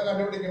സമയമാണ്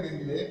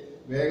കണ്ടുപിടിക്കണമെങ്കിൽ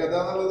വേഗത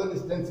എന്നുള്ളത്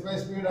ഡിസ്റ്റൻസ് ബൈ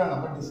സ്പീഡാണ്.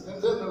 അപ്പൊ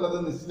ഡിസ്റ്റൻസ് എന്നുള്ളത്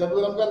നിശ്ചിത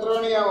ദൂരം നമുക്ക് എത്ര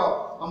വേണമെങ്കിൽ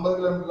 50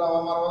 കിലോമീറ്റർ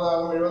ആവാം, 60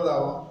 ആവാം, 70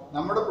 ആവാം.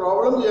 നമ്മുടെ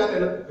പ്രോബ്ലം ചെയ്യാൻ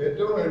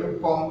ഏറ്റവും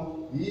എളുപ്പം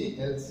ഈ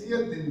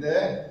LCMത്തിന്റെ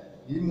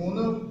ഈ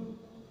 3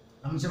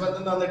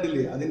 അംശബന്ധം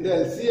തന്നിട്ടില്ലേ, അതിന്റെ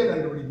LCM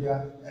കണ്ടുപിടിക്കുക.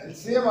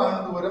 LCM ആണ്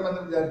ദൂരം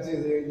എന്ന് വിചാരിച്ച്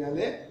ചെയ്ത്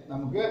കഴിഞ്ഞാല്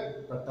നമുക്ക്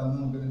പെട്ടെന്ന്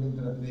നമുക്ക് ഇതിന്റെ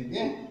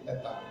ഉത്തരത്തിലേക്ക്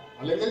എത്താം.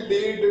 അല്ലെങ്കിൽ ഡി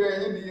ഇട്ട്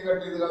കഴിഞ്ഞ് ഡി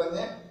കട്ട് ചെയ്ത്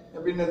കളഞ്ഞ്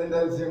പിന്നെ ഇതിന്റെ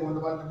LCM കൊണ്ട്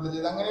മൾട്ടിപ്ലൈ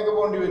ചെയ്ത് അങ്ങനെയൊക്കെ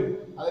പോകേണ്ടി വരും.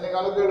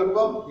 അതിനേക്കാളൊക്കെ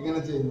എളുപ്പം ഇങ്ങനെ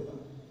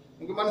ചെയ്യുന്നതാണ്.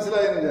 നിങ്ങൾക്ക്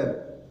മനസ്സിലായെന്ന്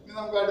വിചാരിക്കും. ഇനി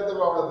നമുക്ക് അടുത്ത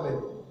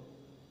പ്രോബ്ലത്തിലേക്ക്.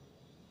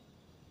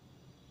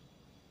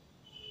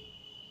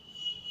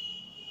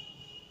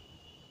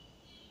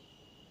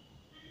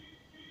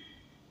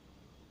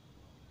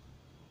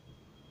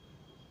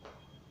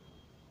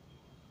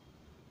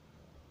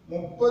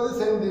 മുപ്പത്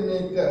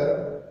സെന്റിമീറ്റർ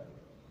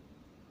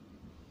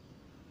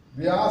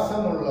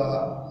വ്യാസമുള്ള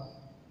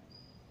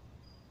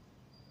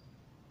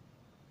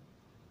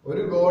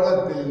ഒരു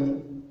ഗോളത്തിൽ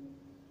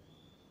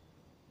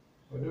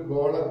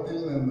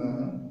നിന്ന്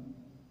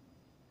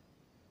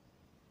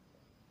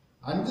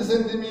 5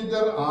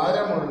 സെന്റിമീറ്റർ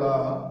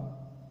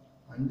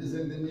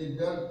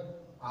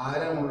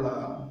ആരമുള്ള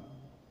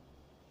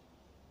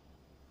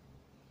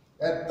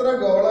എത്ര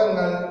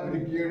ഗോളങ്ങൾ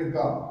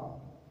ഉരുക്കിയെടുക്കാം?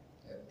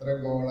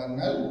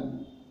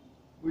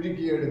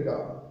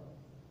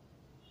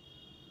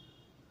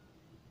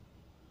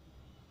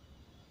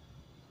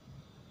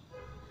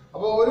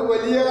 അപ്പൊ ഒരു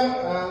വലിയ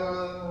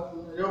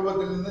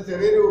രൂപത്തിൽ നിന്ന്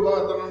ചെറിയ രൂപം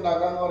എത്ര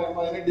ഉണ്ടാക്കാന്ന്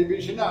പറയുമ്പോൾ അതിന്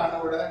ഡിവിഷനാണ്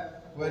ഇവിടെ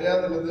വരിക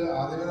എന്നുള്ളത്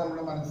ആദ്യമേ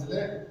നമ്മുടെ മനസ്സിൽ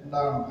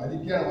ഉണ്ടാകണം.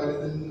 ഹരിക്കാണ്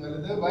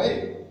വലുത് ബൈ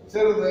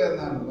ചെറുത്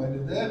എന്നാണ്.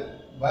 വലുത്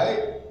ബൈ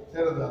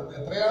ചെറുത്.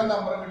 എത്രയാണ്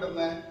നമ്പർ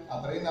കിട്ടുന്നത്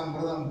അത്രയും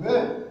നമ്പർ നമുക്ക്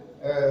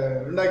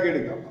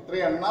ഉണ്ടാക്കിയെടുക്കാം.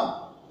 അത്രയും എണ്ണം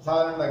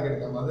സാധനം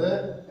ഉണ്ടാക്കിയെടുക്കാം. അത്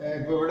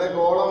ഇപ്പൊ ഇവിടെ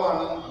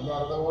ഗോളമാണ്. അത്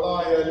അർദ്ധഗോളം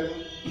ആയാലും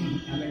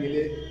അല്ലെങ്കിൽ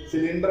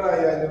സിലിണ്ടർ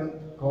ആയാലും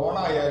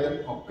കോണായാലും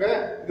ഒക്കെ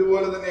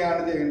ഇതുപോലെ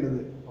തന്നെയാണ് ചെയ്യേണ്ടത്.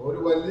 ഒരു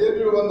വലിയൊരു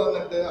രൂപം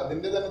തന്നിട്ട്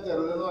അതിന്റെ തന്നെ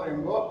ചെറുതെന്ന്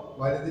പറയുമ്പോൾ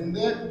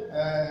വലുതിന്റെ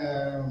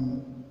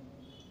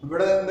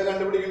ഇവിടെ എന്താ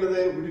കണ്ടുപിടിക്കേണ്ടത്?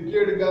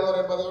 ഉരുക്കിയെടുക്കുക എന്ന്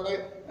പറയുമ്പോൾ അതോടെ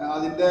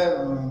അതിന്റെ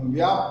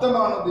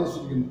വ്യാപ്തമാണ്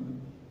ഉദ്ദേശിക്കുന്നത്.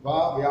 അപ്പൊ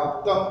ആ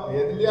വ്യാപ്തം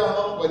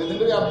ഏതിന്റെയാണോ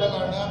വലുതിന്റെ വ്യാപ്തം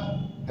കാണുക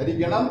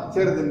ഹരിക്കണം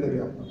ചെറുതിന്റെ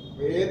വ്യാപ്തം.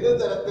 ഏത്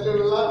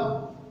തരത്തിലുള്ള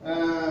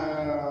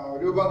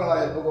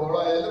രൂപങ്ങളായാലും, ഇപ്പൊ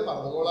ഗോളായാലും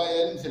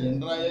അർദ്ധഗോളായാലും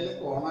സിലിണ്ടർ ആയാലും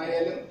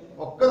കോണായാലും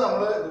ഒക്കെ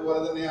നമ്മൾ ഇതുപോലെ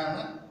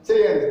തന്നെയാണ്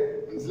ചെയ്യേണ്ടത്.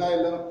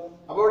 മനസ്സിലായല്ലോ?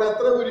 അപ്പൊ ഇവിടെ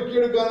എത്ര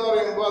ഉരുക്കിയെടുക്കുക എന്ന്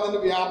പറയുമ്പോൾ അതിന്റെ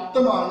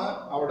വ്യാപ്തമാണ്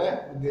അവിടെ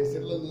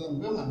ഉദ്ദേശിച്ചിട്ടുള്ളത്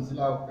നമുക്ക്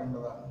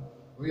മനസ്സിലാക്കേണ്ടതാണ്.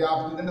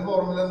 വ്യാപ്തത്തിന്റെ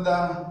ഫോർമുല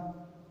എന്താണ്?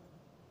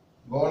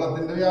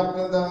 ഗോളത്തിന്റെ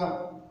വ്യാപ്തം എന്താ?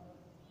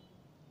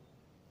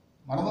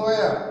 മറന്നുപോയ?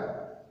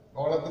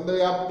 ഗോളത്തിന്റെ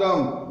വ്യാപ്തം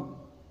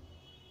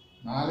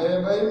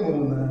 4/3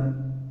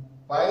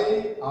 pi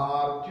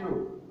R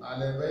cube.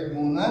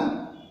 4/3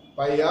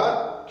 pi R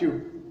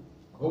cube.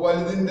 അപ്പൊ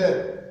വലുതിന്റെ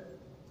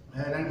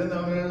രണ്ടും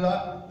തമ്മിലുള്ള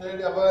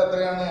അപ്പൊ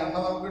എത്രയാണ്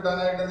എണ്ണം നമുക്ക്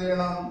കിട്ടാനായിട്ട് എന്ത്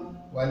ചെയ്യണം?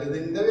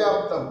 വലുതിന്റെ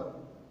വ്യാപ്തം,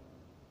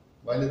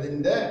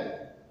 വലുതിന്റെ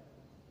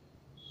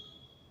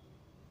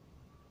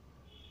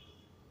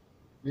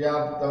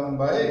വ്യാപ്തം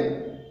ബൈ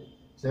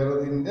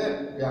ചെറുതിന്റെ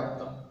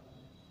വ്യാപ്തം.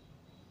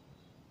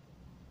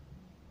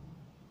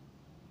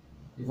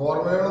 ഈ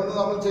ഫോർമുലകളൊന്നും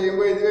നമ്മൾ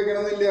ചെയ്യുമ്പോൾ എഴുതി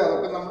വെക്കണമെന്നില്ല,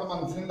 അതൊക്കെ നമ്മുടെ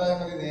മനസ്സിലുണ്ടായാൽ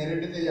മതി,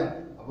 നേരിട്ട് ചെയ്യാം.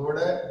 അപ്പൊ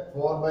ഇവിടെ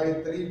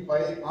 4/3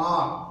 പൈ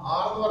ആർ.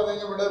 ആർ എന്ന് പറഞ്ഞു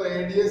കഴിഞ്ഞാൽ ഇവിടെ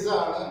റേഡിയസ്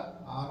ആണ്.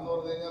 ആർ എന്ന്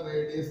പറഞ്ഞു കഴിഞ്ഞാൽ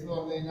റേഡിയസ് എന്ന്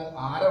പറഞ്ഞു കഴിഞ്ഞാൽ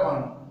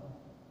ആരമാണ്.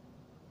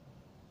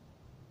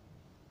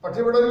 പക്ഷെ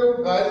ഇവിടെ ഒരു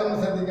കാര്യം നമ്മൾ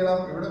ശ്രദ്ധിക്കണം,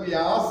 ഇവിടെ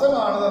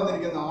വ്യാസമാണ്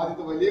തന്നിരിക്കുന്നത്.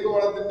 ആദ്യത്തെ വലിയ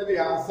ഗോളത്തിന്റെ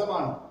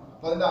വ്യാസമാണ്.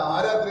 അപ്പൊ അതിന്റെ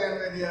ആരം എത്രയാണ്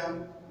വരിക?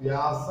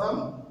 വ്യാസം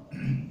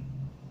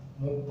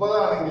 30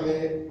 ആണെങ്കിൽ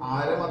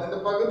ആരം അതിന്റെ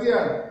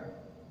പകുതിയാണ്.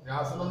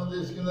 വ്യാസം എന്ന്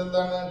ഉദ്ദേശിക്കുന്നത്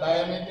എന്താണ്?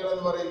 ഡയമീറ്റർ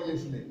എന്ന് പറയും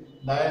ഇംഗ്ലീഷില്.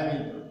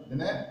 ഡയമീറ്റർ,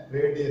 ഇതിനെ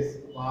റേഡിയസ്.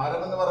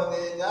 ആരം എന്ന് പറഞ്ഞു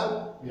കഴിഞ്ഞാൽ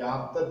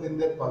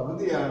വ്യാപ്തത്തിന്റെ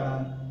പകുതിയാണ്.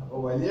 അപ്പൊ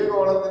വലിയ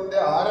ഗോളത്തിന്റെ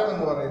ആരം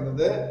എന്ന്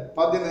പറയുന്നത്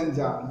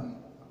 15 ആണ്.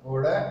 അപ്പൊ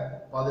ഇവിടെ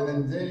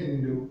 15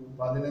 ×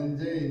 15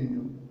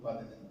 ×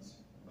 15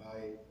 ബൈ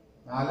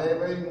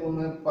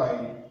 4/3 പൈ.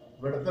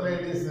 ഇവിടുത്തെ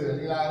റേഡിയസ്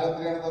അല്ലെങ്കിൽ ആരം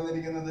എത്രയാണ്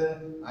തന്നിരിക്കുന്നത്?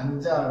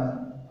 5 ആണ്.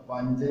 അപ്പൊ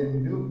 5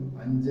 ×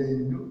 5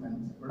 × 5.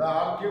 ഇവിടെ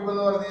ആർ ക്യൂബ്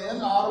എന്ന് പറഞ്ഞു കഴിഞ്ഞാൽ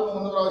 6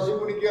 3 പ്രാവശ്യം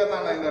ഗുണിക്കുക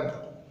എന്നാണ് അതിന്റെ അർത്ഥം.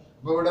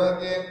 അപ്പൊ ഇവിടെ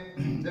നോക്കിയേ,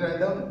 ഇത്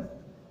രണ്ടും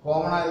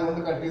കോമൺ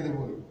ആയതുകൊണ്ട് കട്ട് ചെയ്ത്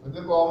പോയി. ഇത്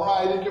കോമൺ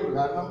ആയിരിക്കും,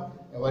 കാരണം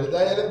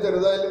വലുതായാലും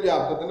ചെറുതായാലും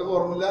വ്യാപ്തത്തിന്റെ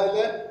ഫോർമുല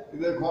അതില്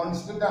ഇത്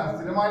കോൺസ്റ്റന്റ് ആണ്,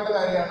 സ്ഥിരമായിട്ടുള്ള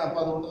കാര്യമാണ്. അപ്പൊ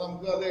അതുകൊണ്ട്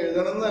നമുക്ക് അത്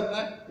എഴുതണം എന്ന്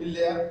തന്നെ ഇല്ല.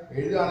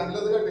 എഴുതുകയാണെങ്കിൽ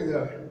അത് കട്ട് ചെയ്ത്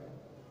കളയും.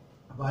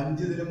 അപ്പൊ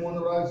 5 ഇതിൽ 3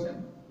 പ്രാവശ്യം,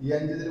 ഈ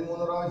 5 ഇതിൽ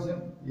 3 പ്രാവശ്യം,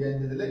 ഈ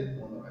 5 ഇതിൽ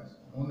 3 പ്രാവശ്യം.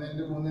 3 ×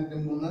 3 ×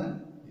 3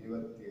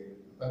 27.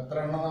 അപ്പൊ എത്ര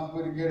എണ്ണം നമുക്ക്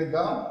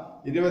ഒരുക്കിയെടുക്കാം?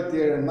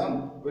 27 എണ്ണം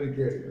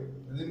ഒരുക്കിയെടുക്കാം.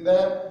 ഇതിന്റെ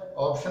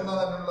ഓപ്ഷൻ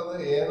തന്നിട്ടുള്ളത്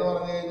എ എന്ന്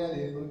പറഞ്ഞു കഴിഞ്ഞാൽ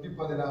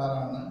 216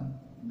 ആണ്,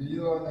 ബി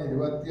എന്ന് പറഞ്ഞാൽ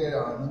 27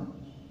 ആണ്,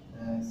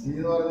 സി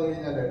എന്ന് പറഞ്ഞു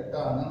കഴിഞ്ഞാൽ 8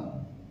 ആണ്,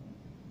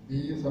 ഡി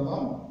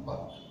സമം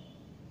 10.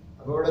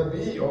 അപ്പൊ ഇവിടെ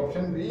ബി,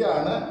 ഓപ്ഷൻ ബി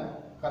ആണ്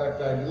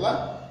കറക്റ്റ് ആയിട്ടുള്ള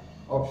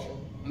ഓപ്ഷൻ.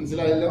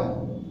 മനസ്സിലായല്ലോ?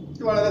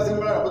 ഇത് വളരെ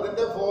സിമ്പിൾ ആണ്. അപ്പൊ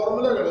ഇതിന്റെ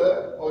ഫോർമുലകള്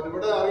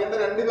ഇവിടെ അറിയേണ്ട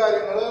രണ്ട്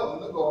കാര്യങ്ങള്,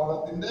 ഒന്ന്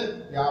ഗോളത്തിന്റെ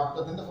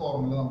വ്യാപ്തത്തിന്റെ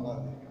ഫോർമുല നമ്മൾ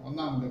അറിഞ്ഞിരിക്കണം,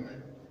 ഒന്നാമത്തെ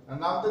കാര്യം.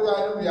 രണ്ടാമത്തെ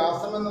കാര്യം,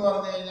 വ്യാസം എന്ന്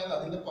പറഞ്ഞു കഴിഞ്ഞാൽ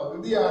അതിന്റെ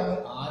പകുതിയാണ്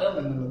ആരം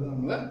എന്നുള്ളത്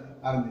നമ്മൾ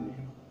അറിഞ്ഞിരിക്കണം.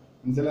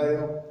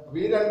 മനസ്സിലായോ? അപ്പൊ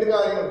ഈ രണ്ട്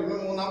കാര്യങ്ങൾ. പിന്നെ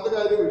മൂന്നാമത്തെ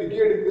കാര്യം,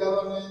 ഉരുക്കിയെടുക്കുക എന്ന്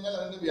പറഞ്ഞു കഴിഞ്ഞാൽ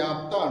അതിന്റെ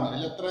വ്യാപ്തമാണ്.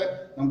 അതിലെത്ര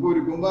നമുക്ക്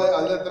ഉരുക്കുമ്പോൾ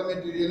അതിലെത്ര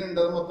മെറ്റീരിയൽ ഉണ്ട്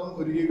അത് മൊത്തം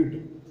ഉരുക്കി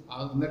കിട്ടും.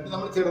 എന്നിട്ട്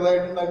നമ്മൾ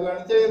ചെറുതായിട്ട്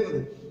ഉണ്ടാക്കുകയാണ് ചെയ്യുന്നത്.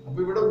 അപ്പൊ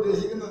ഇവിടെ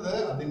ഉദ്ദേശിക്കുന്നത്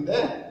അതിന്റെ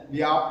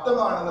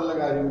വ്യാപ്തമാണെന്നുള്ള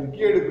കാര്യം.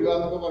 ഉരുക്കിയെടുക്കുക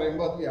എന്നൊക്കെ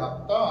പറയുമ്പോൾ അത്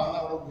വ്യാപ്തമാണ്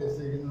അവിടെ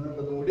ഉദ്ദേശിക്കുന്നത്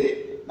എന്നുള്ളതും കൂടി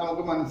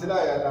നമുക്ക്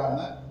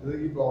മനസ്സിലായാലാണ് ഇത്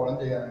ഈ പ്രോബ്ലം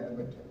ചെയ്യാനായിട്ട്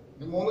പറ്റുക.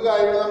 ഈ 3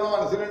 കാര്യങ്ങൾ നമ്മൾ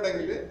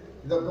മനസ്സിലുണ്ടെങ്കിൽ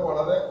ഇതൊക്കെ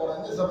വളരെ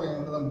കുറഞ്ഞ സമയം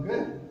കൊണ്ട് നമുക്ക്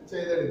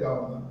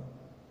ചെയ്തെടുക്കാവുന്നതാണ്.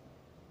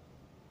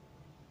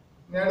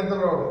 ഇനി അടുത്ത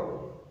problem.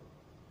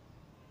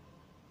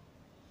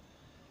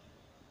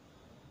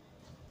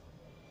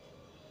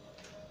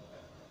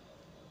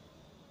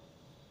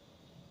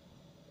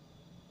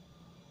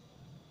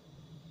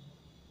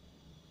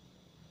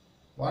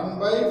 One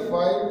by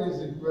 5 is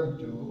equal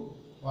to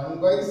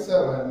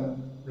 1/7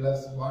 plus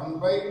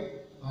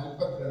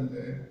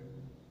 1/42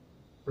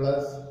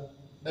 plus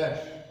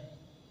dash.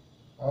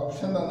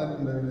 Option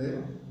തന്നിട്ടുണ്ട്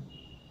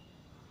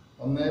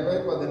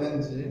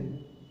 1/15,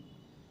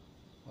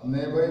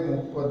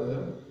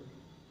 1/30,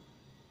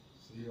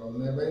 സി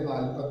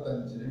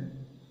 1/45,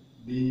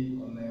 ഡി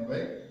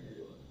 1/20.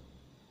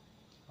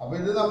 അപ്പൊ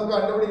ഇത് നമുക്ക്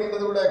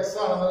കണ്ടുപിടിക്കേണ്ടത് ഇവിടെ എക്സ്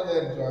ആണെന്ന്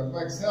വിചാരിച്ചു. അപ്പൊ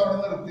എക്സ് അവിടെ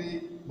നിർത്തി.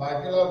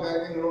 ബാക്കിയുള്ള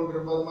ആൾക്കാർക്ക് ഇങ്ങോട്ട്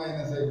കൊണ്ടുവരുമ്പോൾ അത്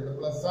മൈനസ് ആയി. ഇവിടെ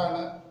പ്ലസ്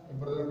ആണ്,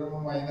 ഇപ്പുറത്ത്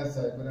കൊണ്ടുവരുമ്പോൾ മൈനസ്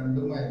ആയി. ഇപ്പൊ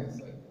രണ്ടും മൈനസ്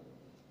ആയി.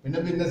 പിന്നെ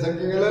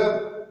ഭിന്നസംഖ്യകള്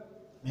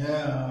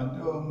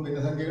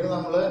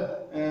നമ്മള്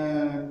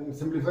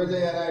സിംപ്ലിഫൈ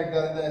ചെയ്യാനായിട്ട്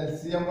അതിന്റെ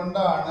LCM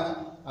കൊണ്ടാണ്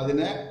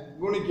അതിനെ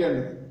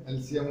ഗുണിക്കേണ്ടത്.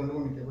 LCM കൊണ്ട്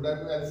ഗുണിക്കുക. ഇവിടെ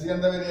LCM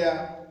എന്താ വരിക?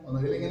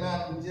 ഒന്നുകിൽ ഇങ്ങനെ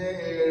 5,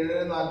 7,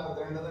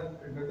 42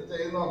 ഇട്ടിട്ട്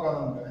ചെയ്ത് നോക്കാം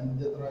നമുക്ക്.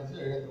 5 എത്ര പ്രാവശ്യം,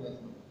 7 എത്ര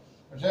പ്രാവശ്യം.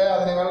 പക്ഷെ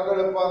അതിനേക്കാളൊക്കെ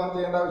എളുപ്പം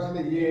ചെയ്യേണ്ട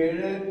ആവശ്യമില്ല. ഈ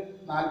 7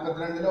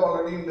 42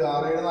 ഓൾറെഡി ഉണ്ട്.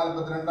 6 7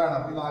 42 ആണ്.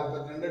 അപ്പൊ ഈ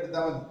 42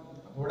 എടുത്താൽ മതി.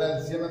 അപ്പൊ ഇവിടെ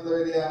LCM എന്താ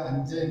വരിക?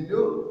 5 ×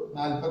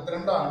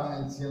 42 ആണ്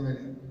LCM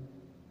വരിക.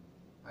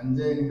 5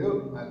 ×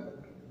 42.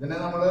 ഇതിനെ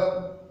നമ്മള്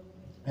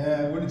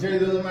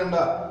ഗുണിച്ചെഴുതൊന്നും വേണ്ട.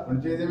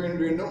 ഗുണിച്ചെഴുതി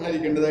വീണ്ടും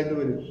ഹരിക്കേണ്ടതായിട്ട്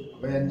വരും.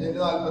 അപ്പൊ 5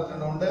 ×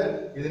 42 കൊണ്ട്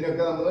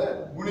ഇതിനൊക്കെ നമ്മള്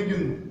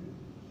ഗുണിക്കുന്നു.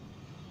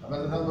 അപ്പൊ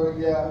എന്താ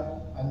സംഭവിക്കുക?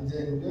 5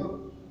 ×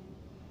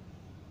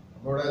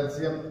 അപ്പൊ ഇവിടെ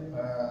LCM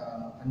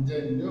 5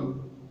 ×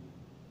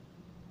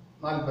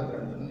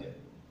 42.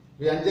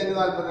 5 into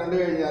 42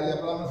 കഴിഞ്ഞാൽ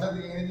അപ്പൊ നമ്മൾ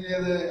ശ്രദ്ധിക്കുന്നത്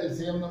ചെയ്ത്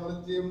LCM നമ്മൾ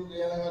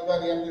നിങ്ങൾക്ക്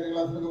അറിയാം,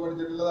 ക്ലാസ്സിലൊക്കെ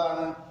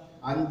പഠിച്ചിട്ടുള്ളതാണ്.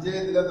 5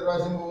 ഇതിൽ എത്ര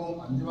പ്രാവശ്യം പോകും?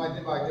 5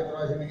 മാറ്റി ബാക്കി എത്ര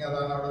പ്രാവശ്യം ഉണ്ടെങ്കിൽ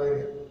അതാണ് അവിടെ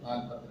വരിക,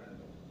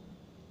 42.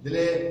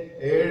 ഇതില്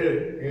 7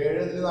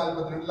 ഇതിൽ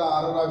 42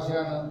 6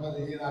 പ്രാവശ്യമാണ്. അപ്പൊ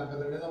ഈ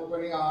 42 നമുക്ക്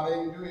വേണമെങ്കിൽ 6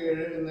 into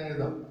 7 എന്ന്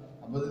എഴുതാം.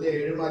 അപ്പൊ ഇതിൽ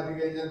 7 മാറ്റി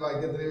കഴിഞ്ഞാൽ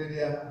ബാക്കി എത്ര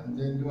വരിക? 5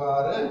 into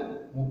 6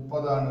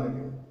 30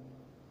 വരിക.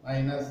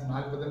 മൈനസ്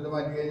 42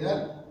 മാറ്റി കഴിഞ്ഞാൽ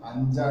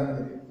 5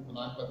 വരിക.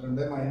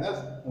 42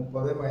 മൈനസ്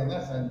 30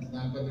 മൈനസ് 5.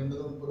 42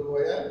 30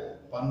 പോയാൽ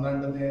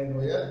 12 7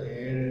 പോയാൽ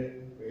 7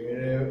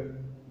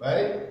 ബൈ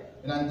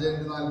 5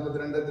 into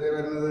 42 എത്ര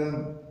വരുന്നത്?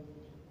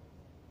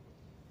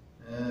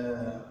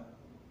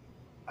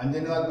 5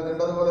 into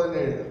 42 അതുപോലെ തന്നെ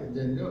എഴുതാം. 5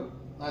 into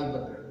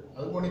 42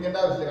 അത് ഗുണിക്കേണ്ട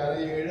ആവശ്യമില്ല, കാരണം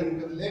 7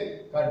 നമുക്ക് ഇതില്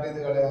കട്ട് ചെയ്ത്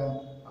കളയാം.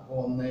 അപ്പൊ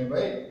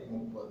 1/30.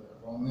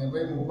 അപ്പൊ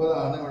 1/30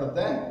 ആണ്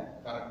ഇവിടുത്തെ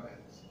കറക്റ്റ് ആൻസർ.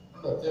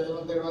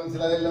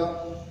 മനസ്സിലായല്ലോ?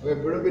 അപ്പൊ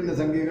എപ്പോഴും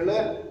ഭിന്നസംഖ്യകള്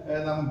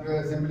നമുക്ക്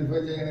സിംപ്ലിഫൈ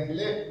ചെയ്യണമെങ്കിൽ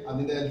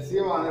അതിന്റെ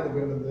LCM ആണ്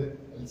എടുക്കേണ്ടത്.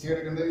 LCM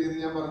എടുക്കേണ്ട രീതി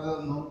ഞാൻ പറഞ്ഞു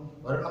തന്നു.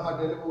 ഒരെണ്ണം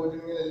മറ്റേതിൽ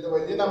പോയിട്ടുണ്ടെങ്കിൽ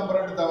വലിയ നമ്പർ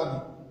എടുത്താൽ മതി,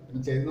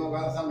 പിന്നെ ചെയ്ത്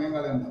നോക്കാൻ സമയം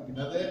കളയണ്ട.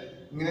 പിന്നെ അത്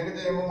ഇങ്ങനെയൊക്കെ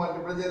ചെയ്യുമ്പോൾ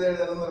മൾട്ടിപ്പിൾ ചെയ്ത്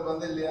എഴുതണം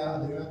നിർബന്ധമില്ല.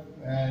 അതിന്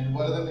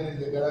ഇതുപോലെ തന്നെ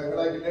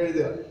ഘടകങ്ങളാക്കിയിട്ട്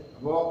എഴുതുക.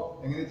 അപ്പോ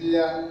എങ്ങനെ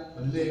ചെയ്യാം?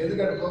 അതിൽ ഏത്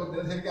ഘടകം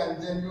ശരിക്കും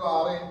 5 into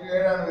 6 into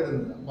 7 ആണ്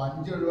വരുന്നത്. അപ്പൊ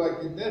 5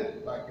 ഒഴിവാക്കിയിട്ട്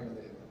ബാക്കിയുള്ളത്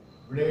എഴുതുക.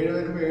 ഇവിടെ 7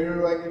 വരുമ്പോൾ 7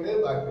 ഒഴിവാക്കിയിട്ട്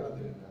ബാക്കിയുള്ളത്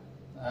എഴുതുക.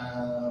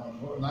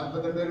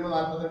 42 വരുമ്പോൾ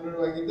 42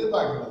 ഒഴിവാക്കിയിട്ട്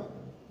ബാക്കിയുള്ളത്,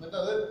 എന്നിട്ട്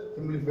അത്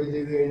സിംപ്ലിഫൈ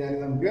ചെയ്ത് കഴിഞ്ഞാൽ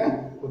നമുക്ക്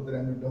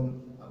ഉത്തരം കിട്ടും.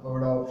 അപ്പൊ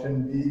ഇവിടെ option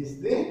B is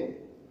the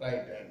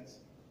right answer.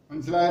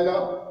 മനസ്സിലായല്ലോ?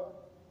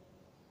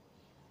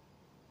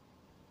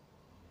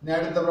 ഇനി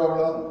അടുത്ത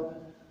പ്രോബ്ലം.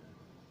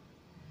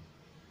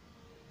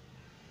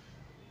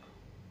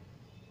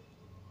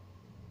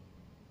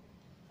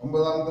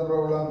 ഒമ്പതാമത്തെ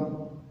പ്രോബ്ലം.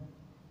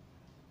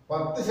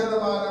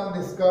 10%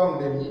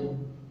 ഡിസ്കൗണ്ടിൽ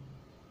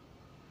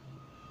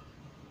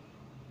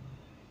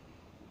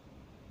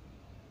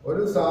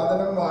ഒരു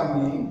സാധനം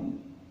വാങ്ങി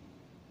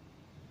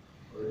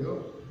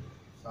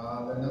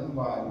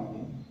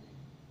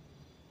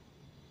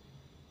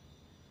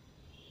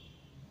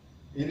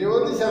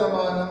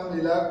 20%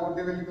 വില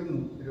കൂട്ടി വിൽക്കുന്നു.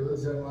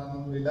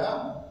 20% വില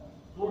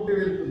കൂട്ടി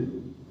വിൽക്കുന്നു.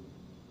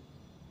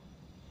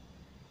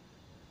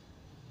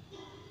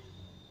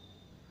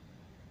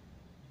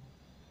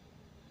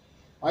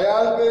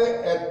 അയാൾക്ക്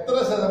എത്ര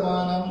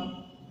ശതമാനം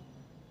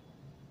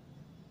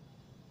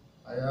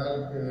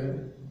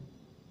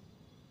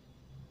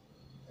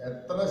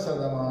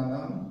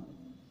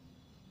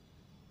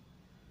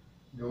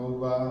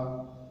രൂപ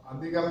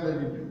അധികം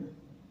ലഭിക്കും?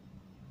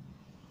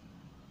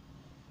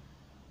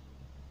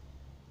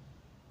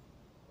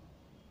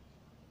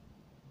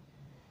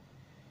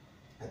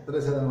 എത്ര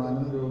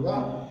ശതമാനം രൂപ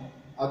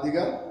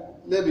അധികം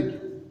ലഭിക്കും?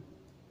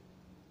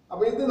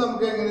 അപ്പൊ ഇത്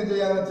നമുക്ക് എങ്ങനെ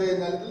ചെയ്യാന്ന് വെച്ച്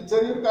കഴിഞ്ഞാൽ ഇതിൽ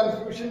ചെറിയൊരു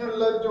കൺഫ്യൂഷൻ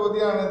ഉള്ള ഒരു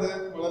ചോദ്യമാണിത്.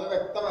 വളരെ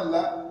വ്യക്തമല്ല.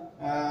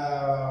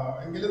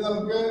 എങ്കിലും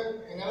നമുക്ക്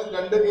എങ്ങനെ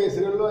 2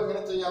 കേസുകളിലും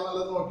എങ്ങനെ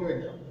ചെയ്യാന്നുള്ളത് നോക്കി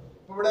വെക്കാം.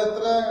 അപ്പൊ ഇവിടെ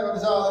എത്ര ഒരു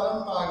സാധനം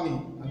വാങ്ങി,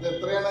 അത്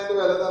എത്രയാണ് അതിന്റെ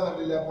വില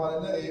തന്നിട്ടില്ല. അപ്പൊ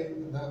അതിന്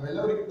വില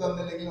ഒരിക്കൽ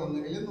തന്നില്ലെങ്കിൽ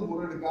ഒന്നുകിൽ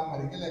 100 എടുക്കാം,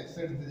 അല്ലെങ്കിൽ X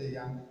എടുത്ത്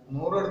ചെയ്യാം.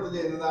 100 എടുത്ത്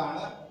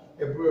ചെയ്യുന്നതാണ്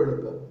എപ്പോഴും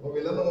എളുപ്പം. അപ്പൊ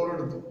വില 100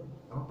 എടുത്തു.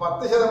 അപ്പൊ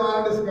 10%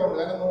 ഡിസ്കൗണ്ട്,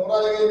 കാരണം 100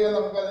 ആയി കഴിഞ്ഞാൽ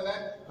നമുക്ക് അതിനെ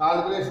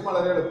കാൽക്കുലേഷൻ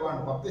വളരെ എളുപ്പമാണ്.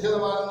 10% എന്ന്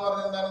പറഞ്ഞാൽ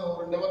എന്താണ്?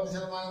 100ന്റെ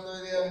 10% എന്താ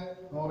വരിക?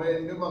 100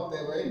 into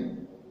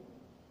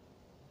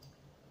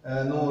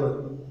 10/100.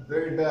 എത്ര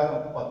കിട്ടുക?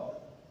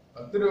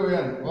 10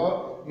 രൂപയാണ്. അപ്പൊ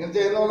ഇങ്ങനെ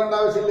ചെയ്ത് നോക്കേണ്ട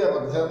ആവശ്യമില്ല.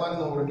 10%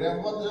 100ന്റെ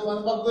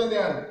 10% 10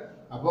 തന്നെയാണ്.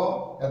 അപ്പൊ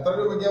എത്ര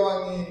രൂപയ്ക്കാ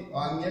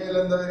വാങ്ങിയ വില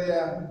എന്താ വരിക?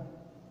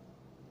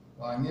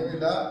 വാങ്ങിയ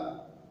വില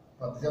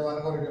 10%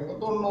 കുറയ്ക്കുമ്പോ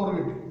 90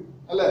 കിട്ടി,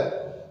 അല്ലെ?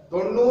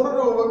 90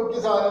 രൂപയ്ക്ക്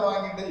സാധനം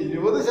വാങ്ങിയിട്ട്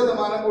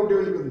 20% കൂട്ടി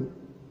വിൽക്കുന്നു.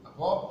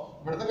 അപ്പൊ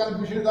ഇവിടുത്തെ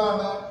കൺഫ്യൂഷൻ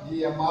ഇതാണ്. ഈ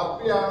MRP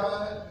ആണ്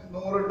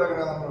 100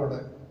 ഇട്ടേക്കണേ നമ്മളിവിടെ.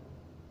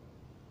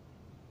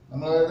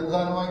 നമ്മൾ ഏതൊരു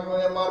സാധനം വാങ്ങിക്കുമ്പോൾ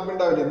MRP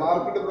ഉണ്ടാവില്ലേ?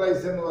 മാർക്കറ്റ്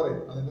പ്രൈസ് എന്ന്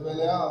പറയും. അതിന്റെ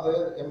വില അത്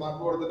MRP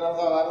കൊടുത്തിട്ടാണ്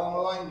സാധാരണ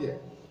നമ്മൾ വാങ്ങിക്കുക.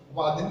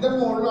 അപ്പൊ അതിന്റെ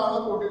മുകളിലാണ്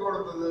കൂട്ടി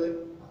കൊടുത്തത്,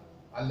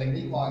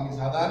 അല്ലെങ്കിൽ വാങ്ങി.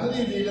 സാധാരണ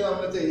രീതിയിൽ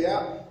നമ്മൾ ചെയ്യുക,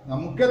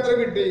 നമുക്ക് എത്ര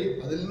കിട്ടി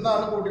അതിൽ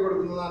നിന്നാണ് കൂട്ടി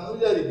കൊടുക്കുന്നതാണെന്ന്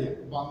വിചാരിക്കുക.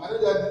 അപ്പൊ അങ്ങനെ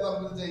വിചാരിച്ച്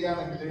നമുക്ക്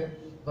ചെയ്യുകയാണെങ്കിൽ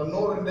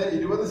 90ന്റെ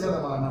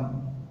 20%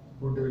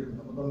 കൂട്ടി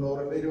വിൽക്കുന്നു. അപ്പൊ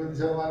 90ന്റെ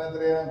 20%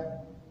 എത്രയാണ്?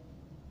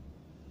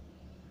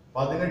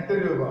 18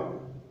 രൂപ.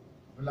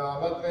 അപ്പൊ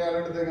ലാഭം എത്രയാണ്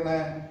എടുത്തേക്കണേ?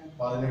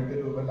 18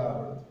 രൂപ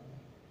ലാഭം എടുത്തു.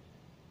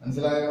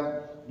 മനസ്സിലായോ?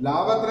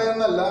 ലാഭം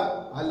എത്രയെന്നല്ല,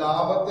 ആ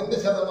ലാഭത്തിന്റെ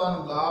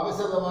ശതമാനം,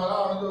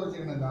 ലാഭശതമാനമാണ്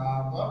ചോദിച്ചിരിക്കുന്നത്.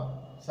 ലാഭ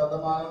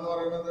ശതമാനം എന്ന്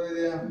പറയുന്നത്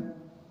വരികയാണ്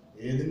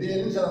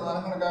ഏതിന്റെയും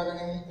ശതമാനം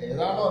കണക്കാക്കണമെങ്കിൽ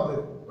ഏതാണോ അത്.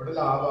 ഇവിടെ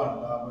ലാഭമാണ്,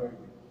 ലാഭം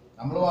എഴുതി.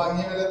 നമ്മൾ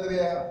വാങ്ങിയ വില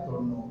എത്രയാ?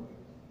 90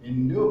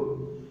 into 100.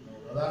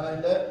 അതാണ്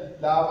അതിന്റെ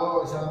ലാഭ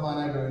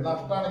ശതമാനമായിട്ട്.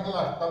 നഷ്ടമാണെങ്കിൽ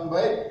നഷ്ടം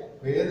ബൈ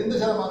ഏതിന്റെ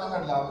ശതമാനം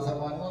കണ്ട ലാഭ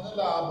ശതമാനം എന്ന് പറഞ്ഞാൽ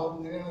ലാഭം.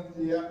 ഇങ്ങനെയാണ്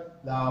ചെയ്യുക,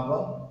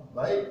 ലാഭം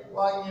ബൈ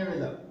വാങ്ങിയ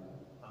വില.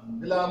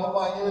 നമുക്ക് ലാഭം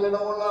വാങ്ങിയ വിലയുടെ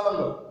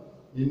മുകളിലാണല്ലോ.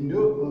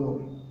 ഇൻറ്റു 100.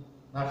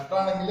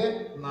 നഷ്ടമാണെങ്കിൽ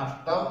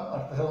നഷ്ടം,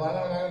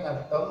 നഷ്ടശതമാനം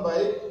നഷ്ടം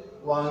ബൈ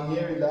വാങ്ങിയ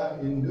വില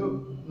ഇൻറ്റു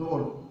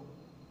 100.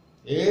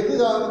 ഏത്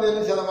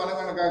സാധനത്തിലും ശതമാനം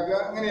കണക്കാക്കുക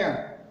ഇങ്ങനെയാണ്.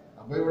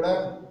 അപ്പൊ ഇവിടെ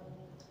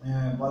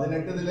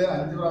 18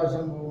 5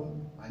 പ്രാവശ്യം പോവും,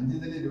 5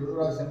 20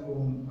 പ്രാവശ്യം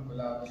പോവും. അപ്പൊ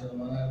ലാഭ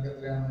ശതമാനം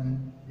എത്രയാണ്?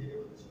 20.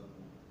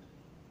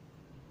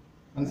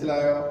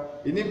 മനസ്സിലായോ?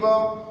 ഇനിയിപ്പോ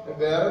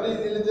വേറെ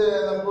രീതിയിൽ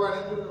നമുക്ക്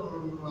വേണമെങ്കിൽ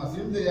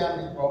അസ്യൂം ചെയ്യാം.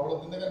 ഈ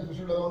പ്രോബ്ലത്തിന്റെ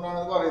കൺഫ്യൂഷൻ ഉള്ളതുകൊണ്ടാണ്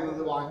അത്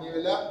പറയുന്നത്. വാങ്ങിയ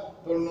വില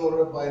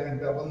 90,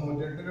 18, അപ്പൊ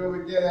 108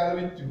 രൂപയ്ക്ക് അയാൾ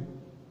വിറ്റു.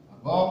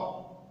 അപ്പൊ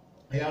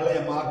അയാൾ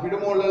MRPയുടെ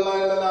മുകളിലുള്ള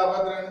അയാളുടെ ലാഭം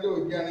എത്രയാണെന്ന്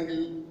ചോദിക്കുകയാണെങ്കിൽ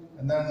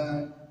എന്താണ്,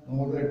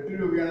 108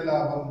 രൂപയാണ്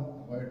ലാഭം.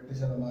 അപ്പൊ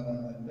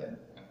 8% അതിന്റെ.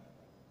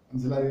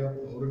 മനസ്സിലായോ?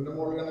 100ന്റെ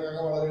മുകളിൽ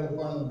കണക്കാക്കാൻ വളരെ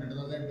എളുപ്പമാണ്.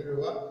 108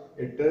 രൂപ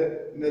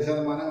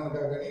 8%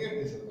 കണക്കാക്കുകയാണെങ്കിൽ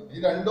 8%. ഈ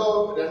രണ്ട്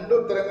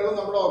ഉത്തരങ്ങളും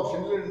നമ്മുടെ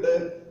ഓപ്ഷനിലുണ്ട്.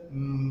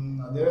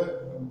 അത്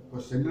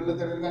ക്വസ്റ്റ്യനിലുള്ള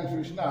ചെറിയൊരു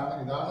കൺഫ്യൂഷൻ ആണ്.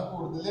 ഇതാണ്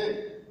കൂടുതൽ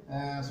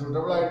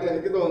സൂട്ടബിൾ ആയിട്ട്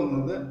എനിക്ക്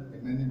തോന്നുന്നത്.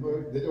 പിന്നെ ഇനിയിപ്പോ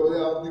ഇത് ചോദ്യം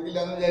ആവർത്തിക്കില്ല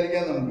എന്ന്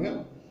വിചാരിക്കാൻ നമുക്ക്.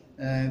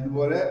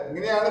 ഇതുപോലെ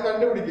ഇങ്ങനെയാണ്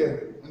കണ്ടുപിടിക്കുന്നത്.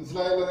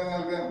 മനസ്സിലായല്ലോ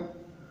നിങ്ങൾക്ക്?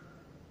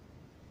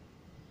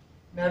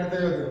 ഇനി അടുത്ത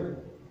ചോദ്യം.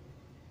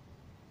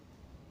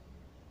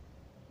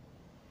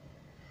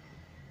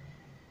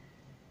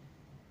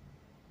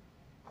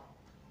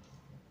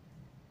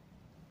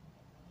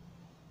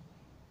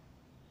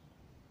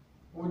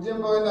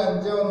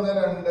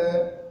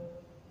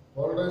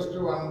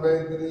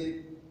 (0.512)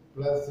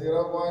 plus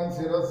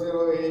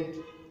 0.008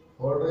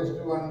 whole raised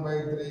to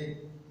 1/3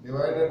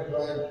 divided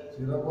by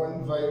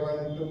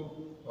 0.512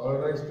 whole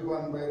raised to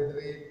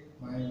 1/3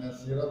 minus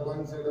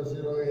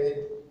 0.008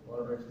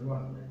 whole raised to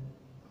 1/3.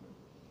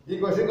 ഈ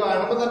ക്വസ്റ്റ്യൻ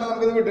കാണുമ്പോൾ തന്നെ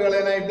നമുക്ക് ഇത്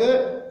വിട്ടുകളയാനായിട്ട്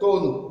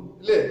തോന്നും,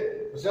 ഇല്ലേ?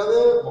 പക്ഷെ അത്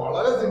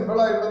വളരെ സിമ്പിൾ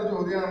ആയിട്ടുള്ള ഒരു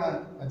ചോദ്യമാണ്.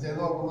 ചെയ്ത്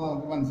നോക്കുമ്പോൾ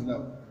നമുക്ക്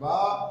മനസ്സിലാവും. അപ്പൊ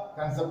ആ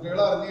കൺസെപ്റ്റുകൾ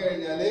അറിഞ്ഞു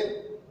കഴിഞ്ഞാല്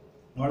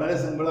വളരെ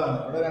സിമ്പിൾ ആണ്.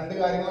 ഇവിടെ രണ്ട്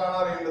കാര്യങ്ങളാണ്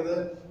അറിയേണ്ടത്.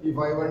 ഈ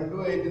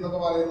 512 എന്നൊക്കെ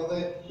പറയുന്നത്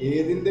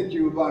ഏതിന്റെ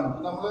ക്യൂബാണ്?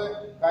 ഇപ്പൊ നമ്മള്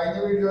കഴിഞ്ഞ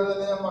വീഡിയോയിൽ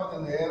തന്നെ ഞാൻ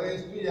പറഞ്ഞത്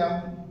a⁻m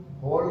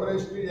whole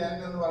raised to n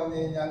എന്ന് പറഞ്ഞു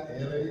കഴിഞ്ഞാൽ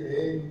a⁻m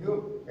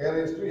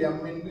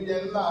 ×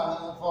 n ആണ്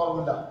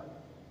ഫോർമുല.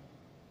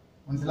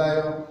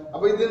 മനസ്സിലായോ?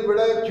 അപ്പൊ ഇത്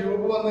ഇവിടെ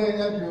ക്യൂബ് വന്നു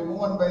കഴിഞ്ഞാൽ ക്യൂബും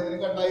 1/3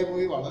 കട്ടായി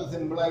പോയി വളരെ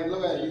സിമ്പിൾ ആയിട്ടുള്ള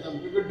വാല്യൂ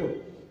നമുക്ക് കിട്ടും.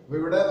 അപ്പൊ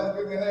ഇവിടെ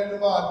നമുക്ക് ഇങ്ങനെ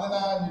എഴുതുമ്പോൾ ആദ്യം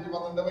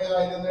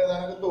 512/1000 എന്ന്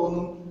എഴുതാനൊക്കെ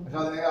തോന്നും. പക്ഷെ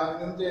അതിനെ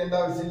അങ്ങനെയൊന്നും ചെയ്യേണ്ട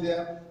ആവശ്യമില്ല.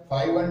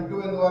 512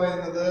 എന്ന്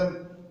പറയുന്നത്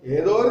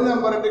ഏതോ ഒരു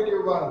നമ്പറിന്റെ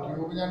ക്യൂബാണ്.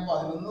 ക്യൂബ് ഞാൻ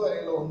 11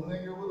 വരെയുള്ള 1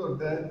 ക്യൂബ്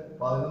തൊട്ട്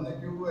 11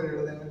 ക്യൂബ്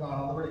വരെയുള്ള നിങ്ങൾ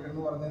കാണാതെ പഠിക്കണം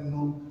എന്ന്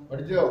പറഞ്ഞിരുന്നു.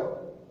 പഠിച്ചോ?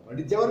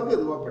 പഠിച്ചവർക്ക്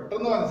ഇത്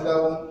പെട്ടെന്ന്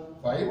മനസ്സിലാവും.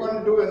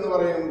 512 എന്ന്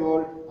പറയുമ്പോൾ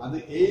അത്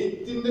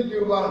 8ന്റെ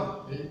ക്യൂബാണ്.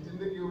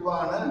 8ന്റെ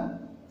ക്യൂബാണ്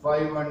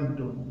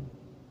 512.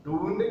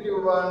 2ന്റെ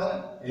ക്യൂബാണ്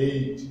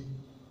 8.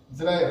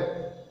 മനസ്സിലായോ?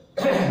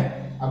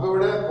 അപ്പൊ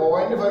ഇവിടെ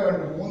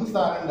 0.512 3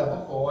 സ്ഥാനമുണ്ട്. അപ്പൊ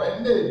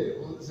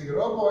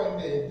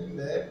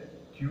 0.8ന്റെ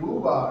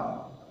ക്യൂബാണ്.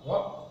 അപ്പൊ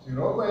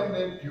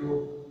 0.8 ക്യൂബ്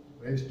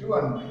raised to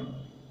 1/3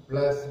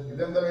 പ്ലസ്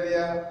ഇതെന്താ വരിക?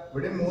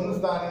 ഇവിടെ 3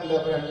 സ്ഥാനമുണ്ട്.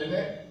 അപ്പൊ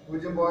 2ന്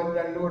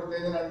 0.2 കൊടുത്തു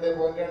കഴിഞ്ഞാൽ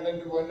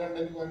 2.2 ഇവിടെ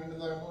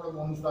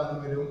 3 സ്ഥാനം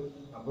വരും.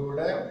 അപ്പൊ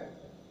ഇവിടെ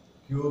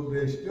ക്യൂബ്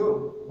raised to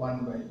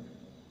 1/3.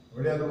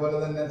 ഇവിടെ അതുപോലെ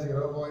തന്നെ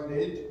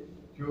 0.8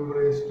 ക്യൂബ്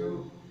raised to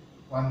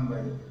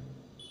 1/3.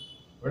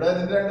 ഇവിടെ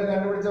ഇതിന്റെ രണ്ട്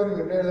കണ്ടുപിടിച്ചാൽ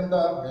ഇവിടെ എഴുതണ്ട,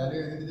 വാല്യൂ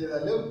എഴുതിട്ട്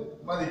ചെയ്താലും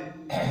മതി.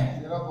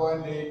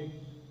 0.8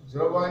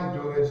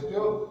 0.2 raised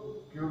to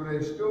cube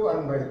raised to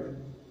 1/3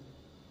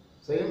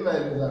 same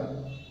values ആണ്.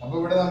 അപ്പൊ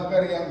ഇവിടെ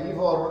നമുക്കറിയാം ഈ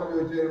ഫോർമുല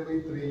ഉപയോഗിച്ച് വരുമ്പോൾ ഈ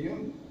 3യും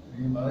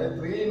അതായത്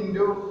 3 ×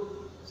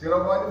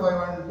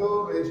 0.512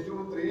 raised to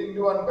 3 ×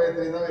 1/3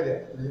 എന്നാ വരിക.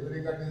 3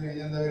 കട്ട് ചെയ്ത്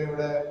കഴിഞ്ഞാൽ എന്താ വരും?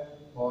 ഇവിടെ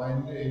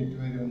 0.8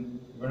 വരും.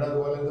 ഇവിടെ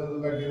അതുപോലെ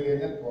കട്ട് ചെയ്ത്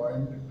കഴിഞ്ഞാൽ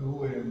 0.2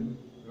 വരും.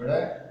 ഇവിടെ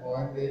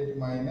 0.8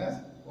 മൈനസ്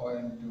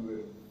 0.2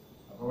 വരും.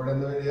 അപ്പൊ ഇവിടെ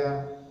എന്താ വരിക?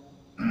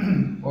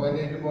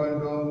 0.8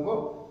 0.2 ആകുമ്പോൾ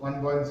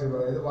 1.0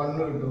 അതായത് 1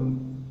 കിട്ടും.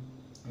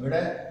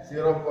 ഇവിടെ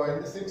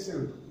 0.6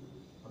 കിട്ടും.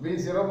 അപ്പൊ ഈ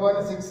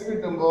 0.6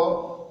 കിട്ടുമ്പോ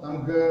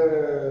നമുക്ക്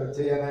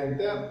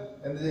ചെയ്യാനായിട്ട്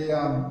എന്ത്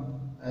ചെയ്യാം?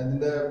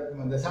 ഇതിന്റെ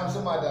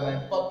ദശാംശം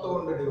മാറ്റാനായിട്ട് 10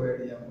 കൊണ്ട് ഡിവൈഡ്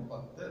ചെയ്യാം.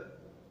 10.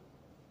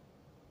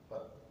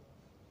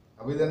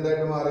 അപ്പൊ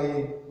ഇതെന്തായിട്ട് മാറി?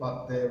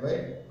 10/6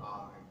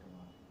 ആയിട്ട്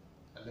മാറി,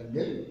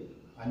 അല്ലെങ്കിൽ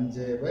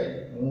 5/3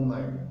 ആയിട്ട്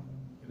മാറി.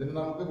 ഇതിന്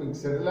നമുക്ക്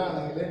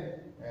മിക്സഡിലാണെങ്കിൽ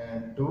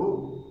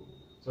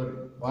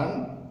 1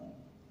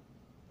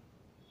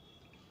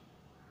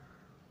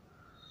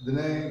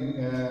 ഇതിനെ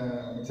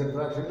മിക്സഡ്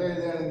ഫ്രാക്ഷനിൽ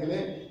എഴുതുകയാണെങ്കിൽ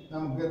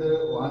നമുക്കിത്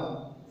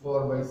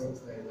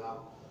 1/4/6 എഴുതാം.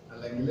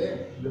 അല്ലെങ്കിൽ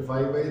ഇത്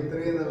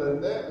 5/3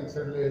 എന്നുള്ളതിന്റെ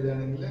മിക്സഡിൽ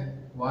എഴുതുകയാണെങ്കിൽ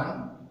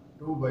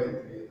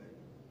 1/2/3 എന്ന്.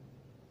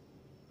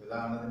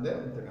 ഇതാണ് ഇതിന്റെ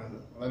ഉത്തരം.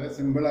 വളരെ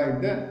സിമ്പിൾ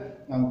ആയിട്ട്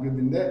നമുക്ക്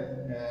ഇതിന്റെ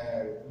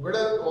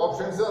ഇവിടെ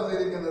ഓപ്ഷൻസ്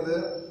തന്നിരിക്കുന്നത്.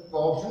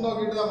 ഓപ്ഷൻ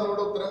നോക്കിയിട്ട്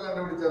നമ്മളിവിടെ ഉത്തരം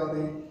കണ്ടുപിടിച്ചാൽ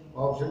മതി.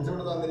 ഓപ്ഷൻസ്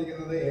ഇവിടെ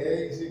തന്നിരിക്കുന്നത് A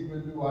 =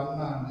 1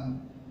 ആണ്,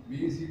 B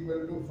 =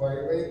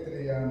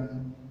 5/3 ആണ്,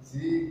 C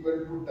 =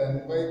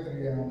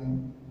 10/3 ആണ്,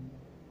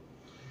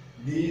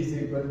 D =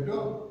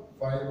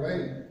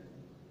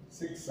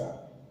 5/6 ആണ്.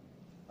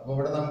 അപ്പൊ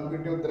ഇവിടെ നമുക്ക്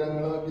കിട്ടിയ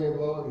ഉത്തരങ്ങൾ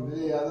നോക്കിയപ്പോ ഇത്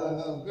ചെയ്യാതെ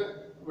തന്നെ നമുക്ക്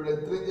ഇവിടെ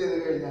ഇത്രയും ചെയ്ത്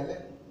കഴിഞ്ഞാൽ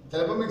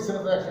ചിലപ്പോൾ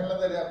മിക്സഡ് ഫ്രാക്ഷനിൽ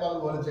തരിക. അപ്പൊ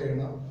അതുപോലെ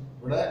ചെയ്യണം.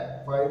 ഇവിടെ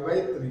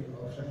 5/3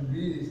 option B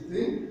is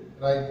the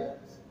right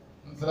answer.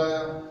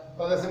 മനസ്സിലായോ?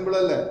 വളരെ സിമ്പിൾ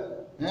അല്ലേ?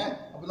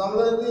 അപ്പൊ നമ്മൾ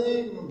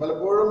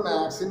പലപ്പോഴും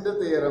മാത്സിന്റെ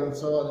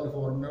തിയറംസോ അതിന്റെ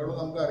ഫോർമുലകളോ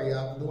നമുക്ക്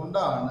അറിയാത്തത്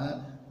കൊണ്ടാണ്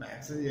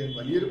മാത്സ്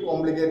വലിയൊരു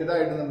കോംപ്ലിക്കേറ്റഡ്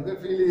ആയിട്ട് നമുക്ക്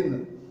ഫീൽ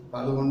ചെയ്യുന്നത്. അപ്പൊ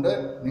അതുകൊണ്ട്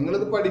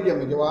നിങ്ങളിത് പഠിക്കാം.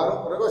 മിക്കവാറും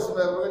കുറെ ക്വസ്റ്റ്യൻ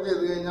പേപ്പറൊക്കെ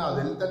ചെയ്ത് കഴിഞ്ഞാൽ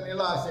അതിൽ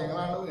തന്നെയുള്ള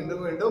ആശയങ്ങളാണ് വീണ്ടും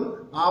വീണ്ടും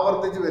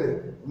ആവർത്തിച്ച് വരും.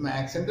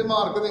 മാത്സിന്റെ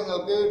മാർക്ക്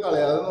നിങ്ങൾക്ക്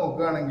കളയാതെ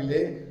നോക്കുകയാണെങ്കിൽ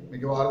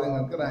മിക്കവാറും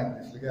നിങ്ങൾക്ക് റാങ്ക്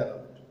ലിസ്റ്റിൽ കയറാൻ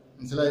പറ്റും.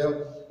 മനസ്സിലായോ?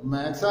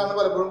 മാത്സ് ആണ്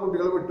പലപ്പോഴും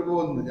കുട്ടികൾ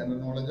വിട്ടുപോകുന്നത്. ജനറൽ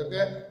നോളജ്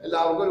ഒക്കെ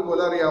എല്ലാവർക്കും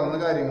ഒരുപോലെ അറിയാവുന്ന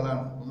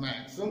കാര്യങ്ങളാണ്. അപ്പൊ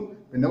മാത്സും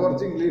പിന്നെ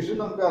കുറച്ച് ഇംഗ്ലീഷും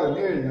നമുക്ക്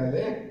അറിഞ്ഞു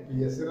കഴിഞ്ഞാല്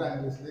PSC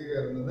റാങ്ക് ലിസ്റ്റിൽ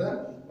കയറുന്നത്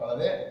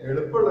വളരെ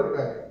എളുപ്പമുള്ള ഒരു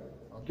കാര്യമാണ്.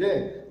 ഓക്കെ,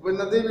 അപ്പൊ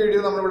ഇന്നത്തെ ഈ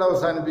വീഡിയോ നമ്മളിവിടെ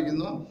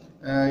അവസാനിപ്പിക്കുന്നു.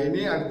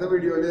 ഇനി അടുത്ത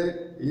വീഡിയോയില്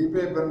ഈ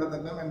പേപ്പറിന്റെ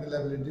തന്നെ മെന്റൽ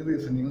അബിലിറ്റി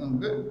റീസണിങ്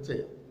നമുക്ക്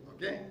ചെയ്യാം.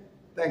 Okay,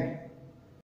 thank you.